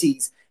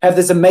communities have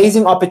this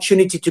amazing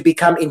opportunity to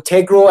become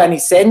integral and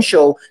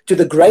essential to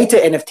the greater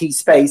NFT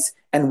space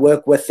and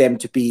work with them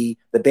to be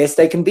the best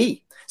they can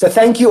be. So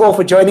thank you all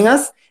for joining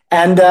us.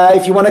 And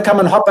if you want to come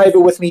and hop over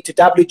with me to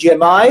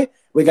WGMI,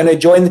 we're going to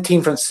join the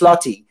team from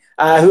Slotty,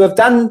 who have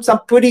done some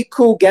pretty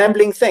cool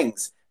gambling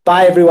things.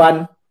 Bye,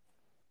 everyone.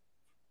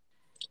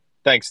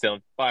 Thanks,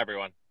 Dylan. Bye,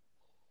 everyone.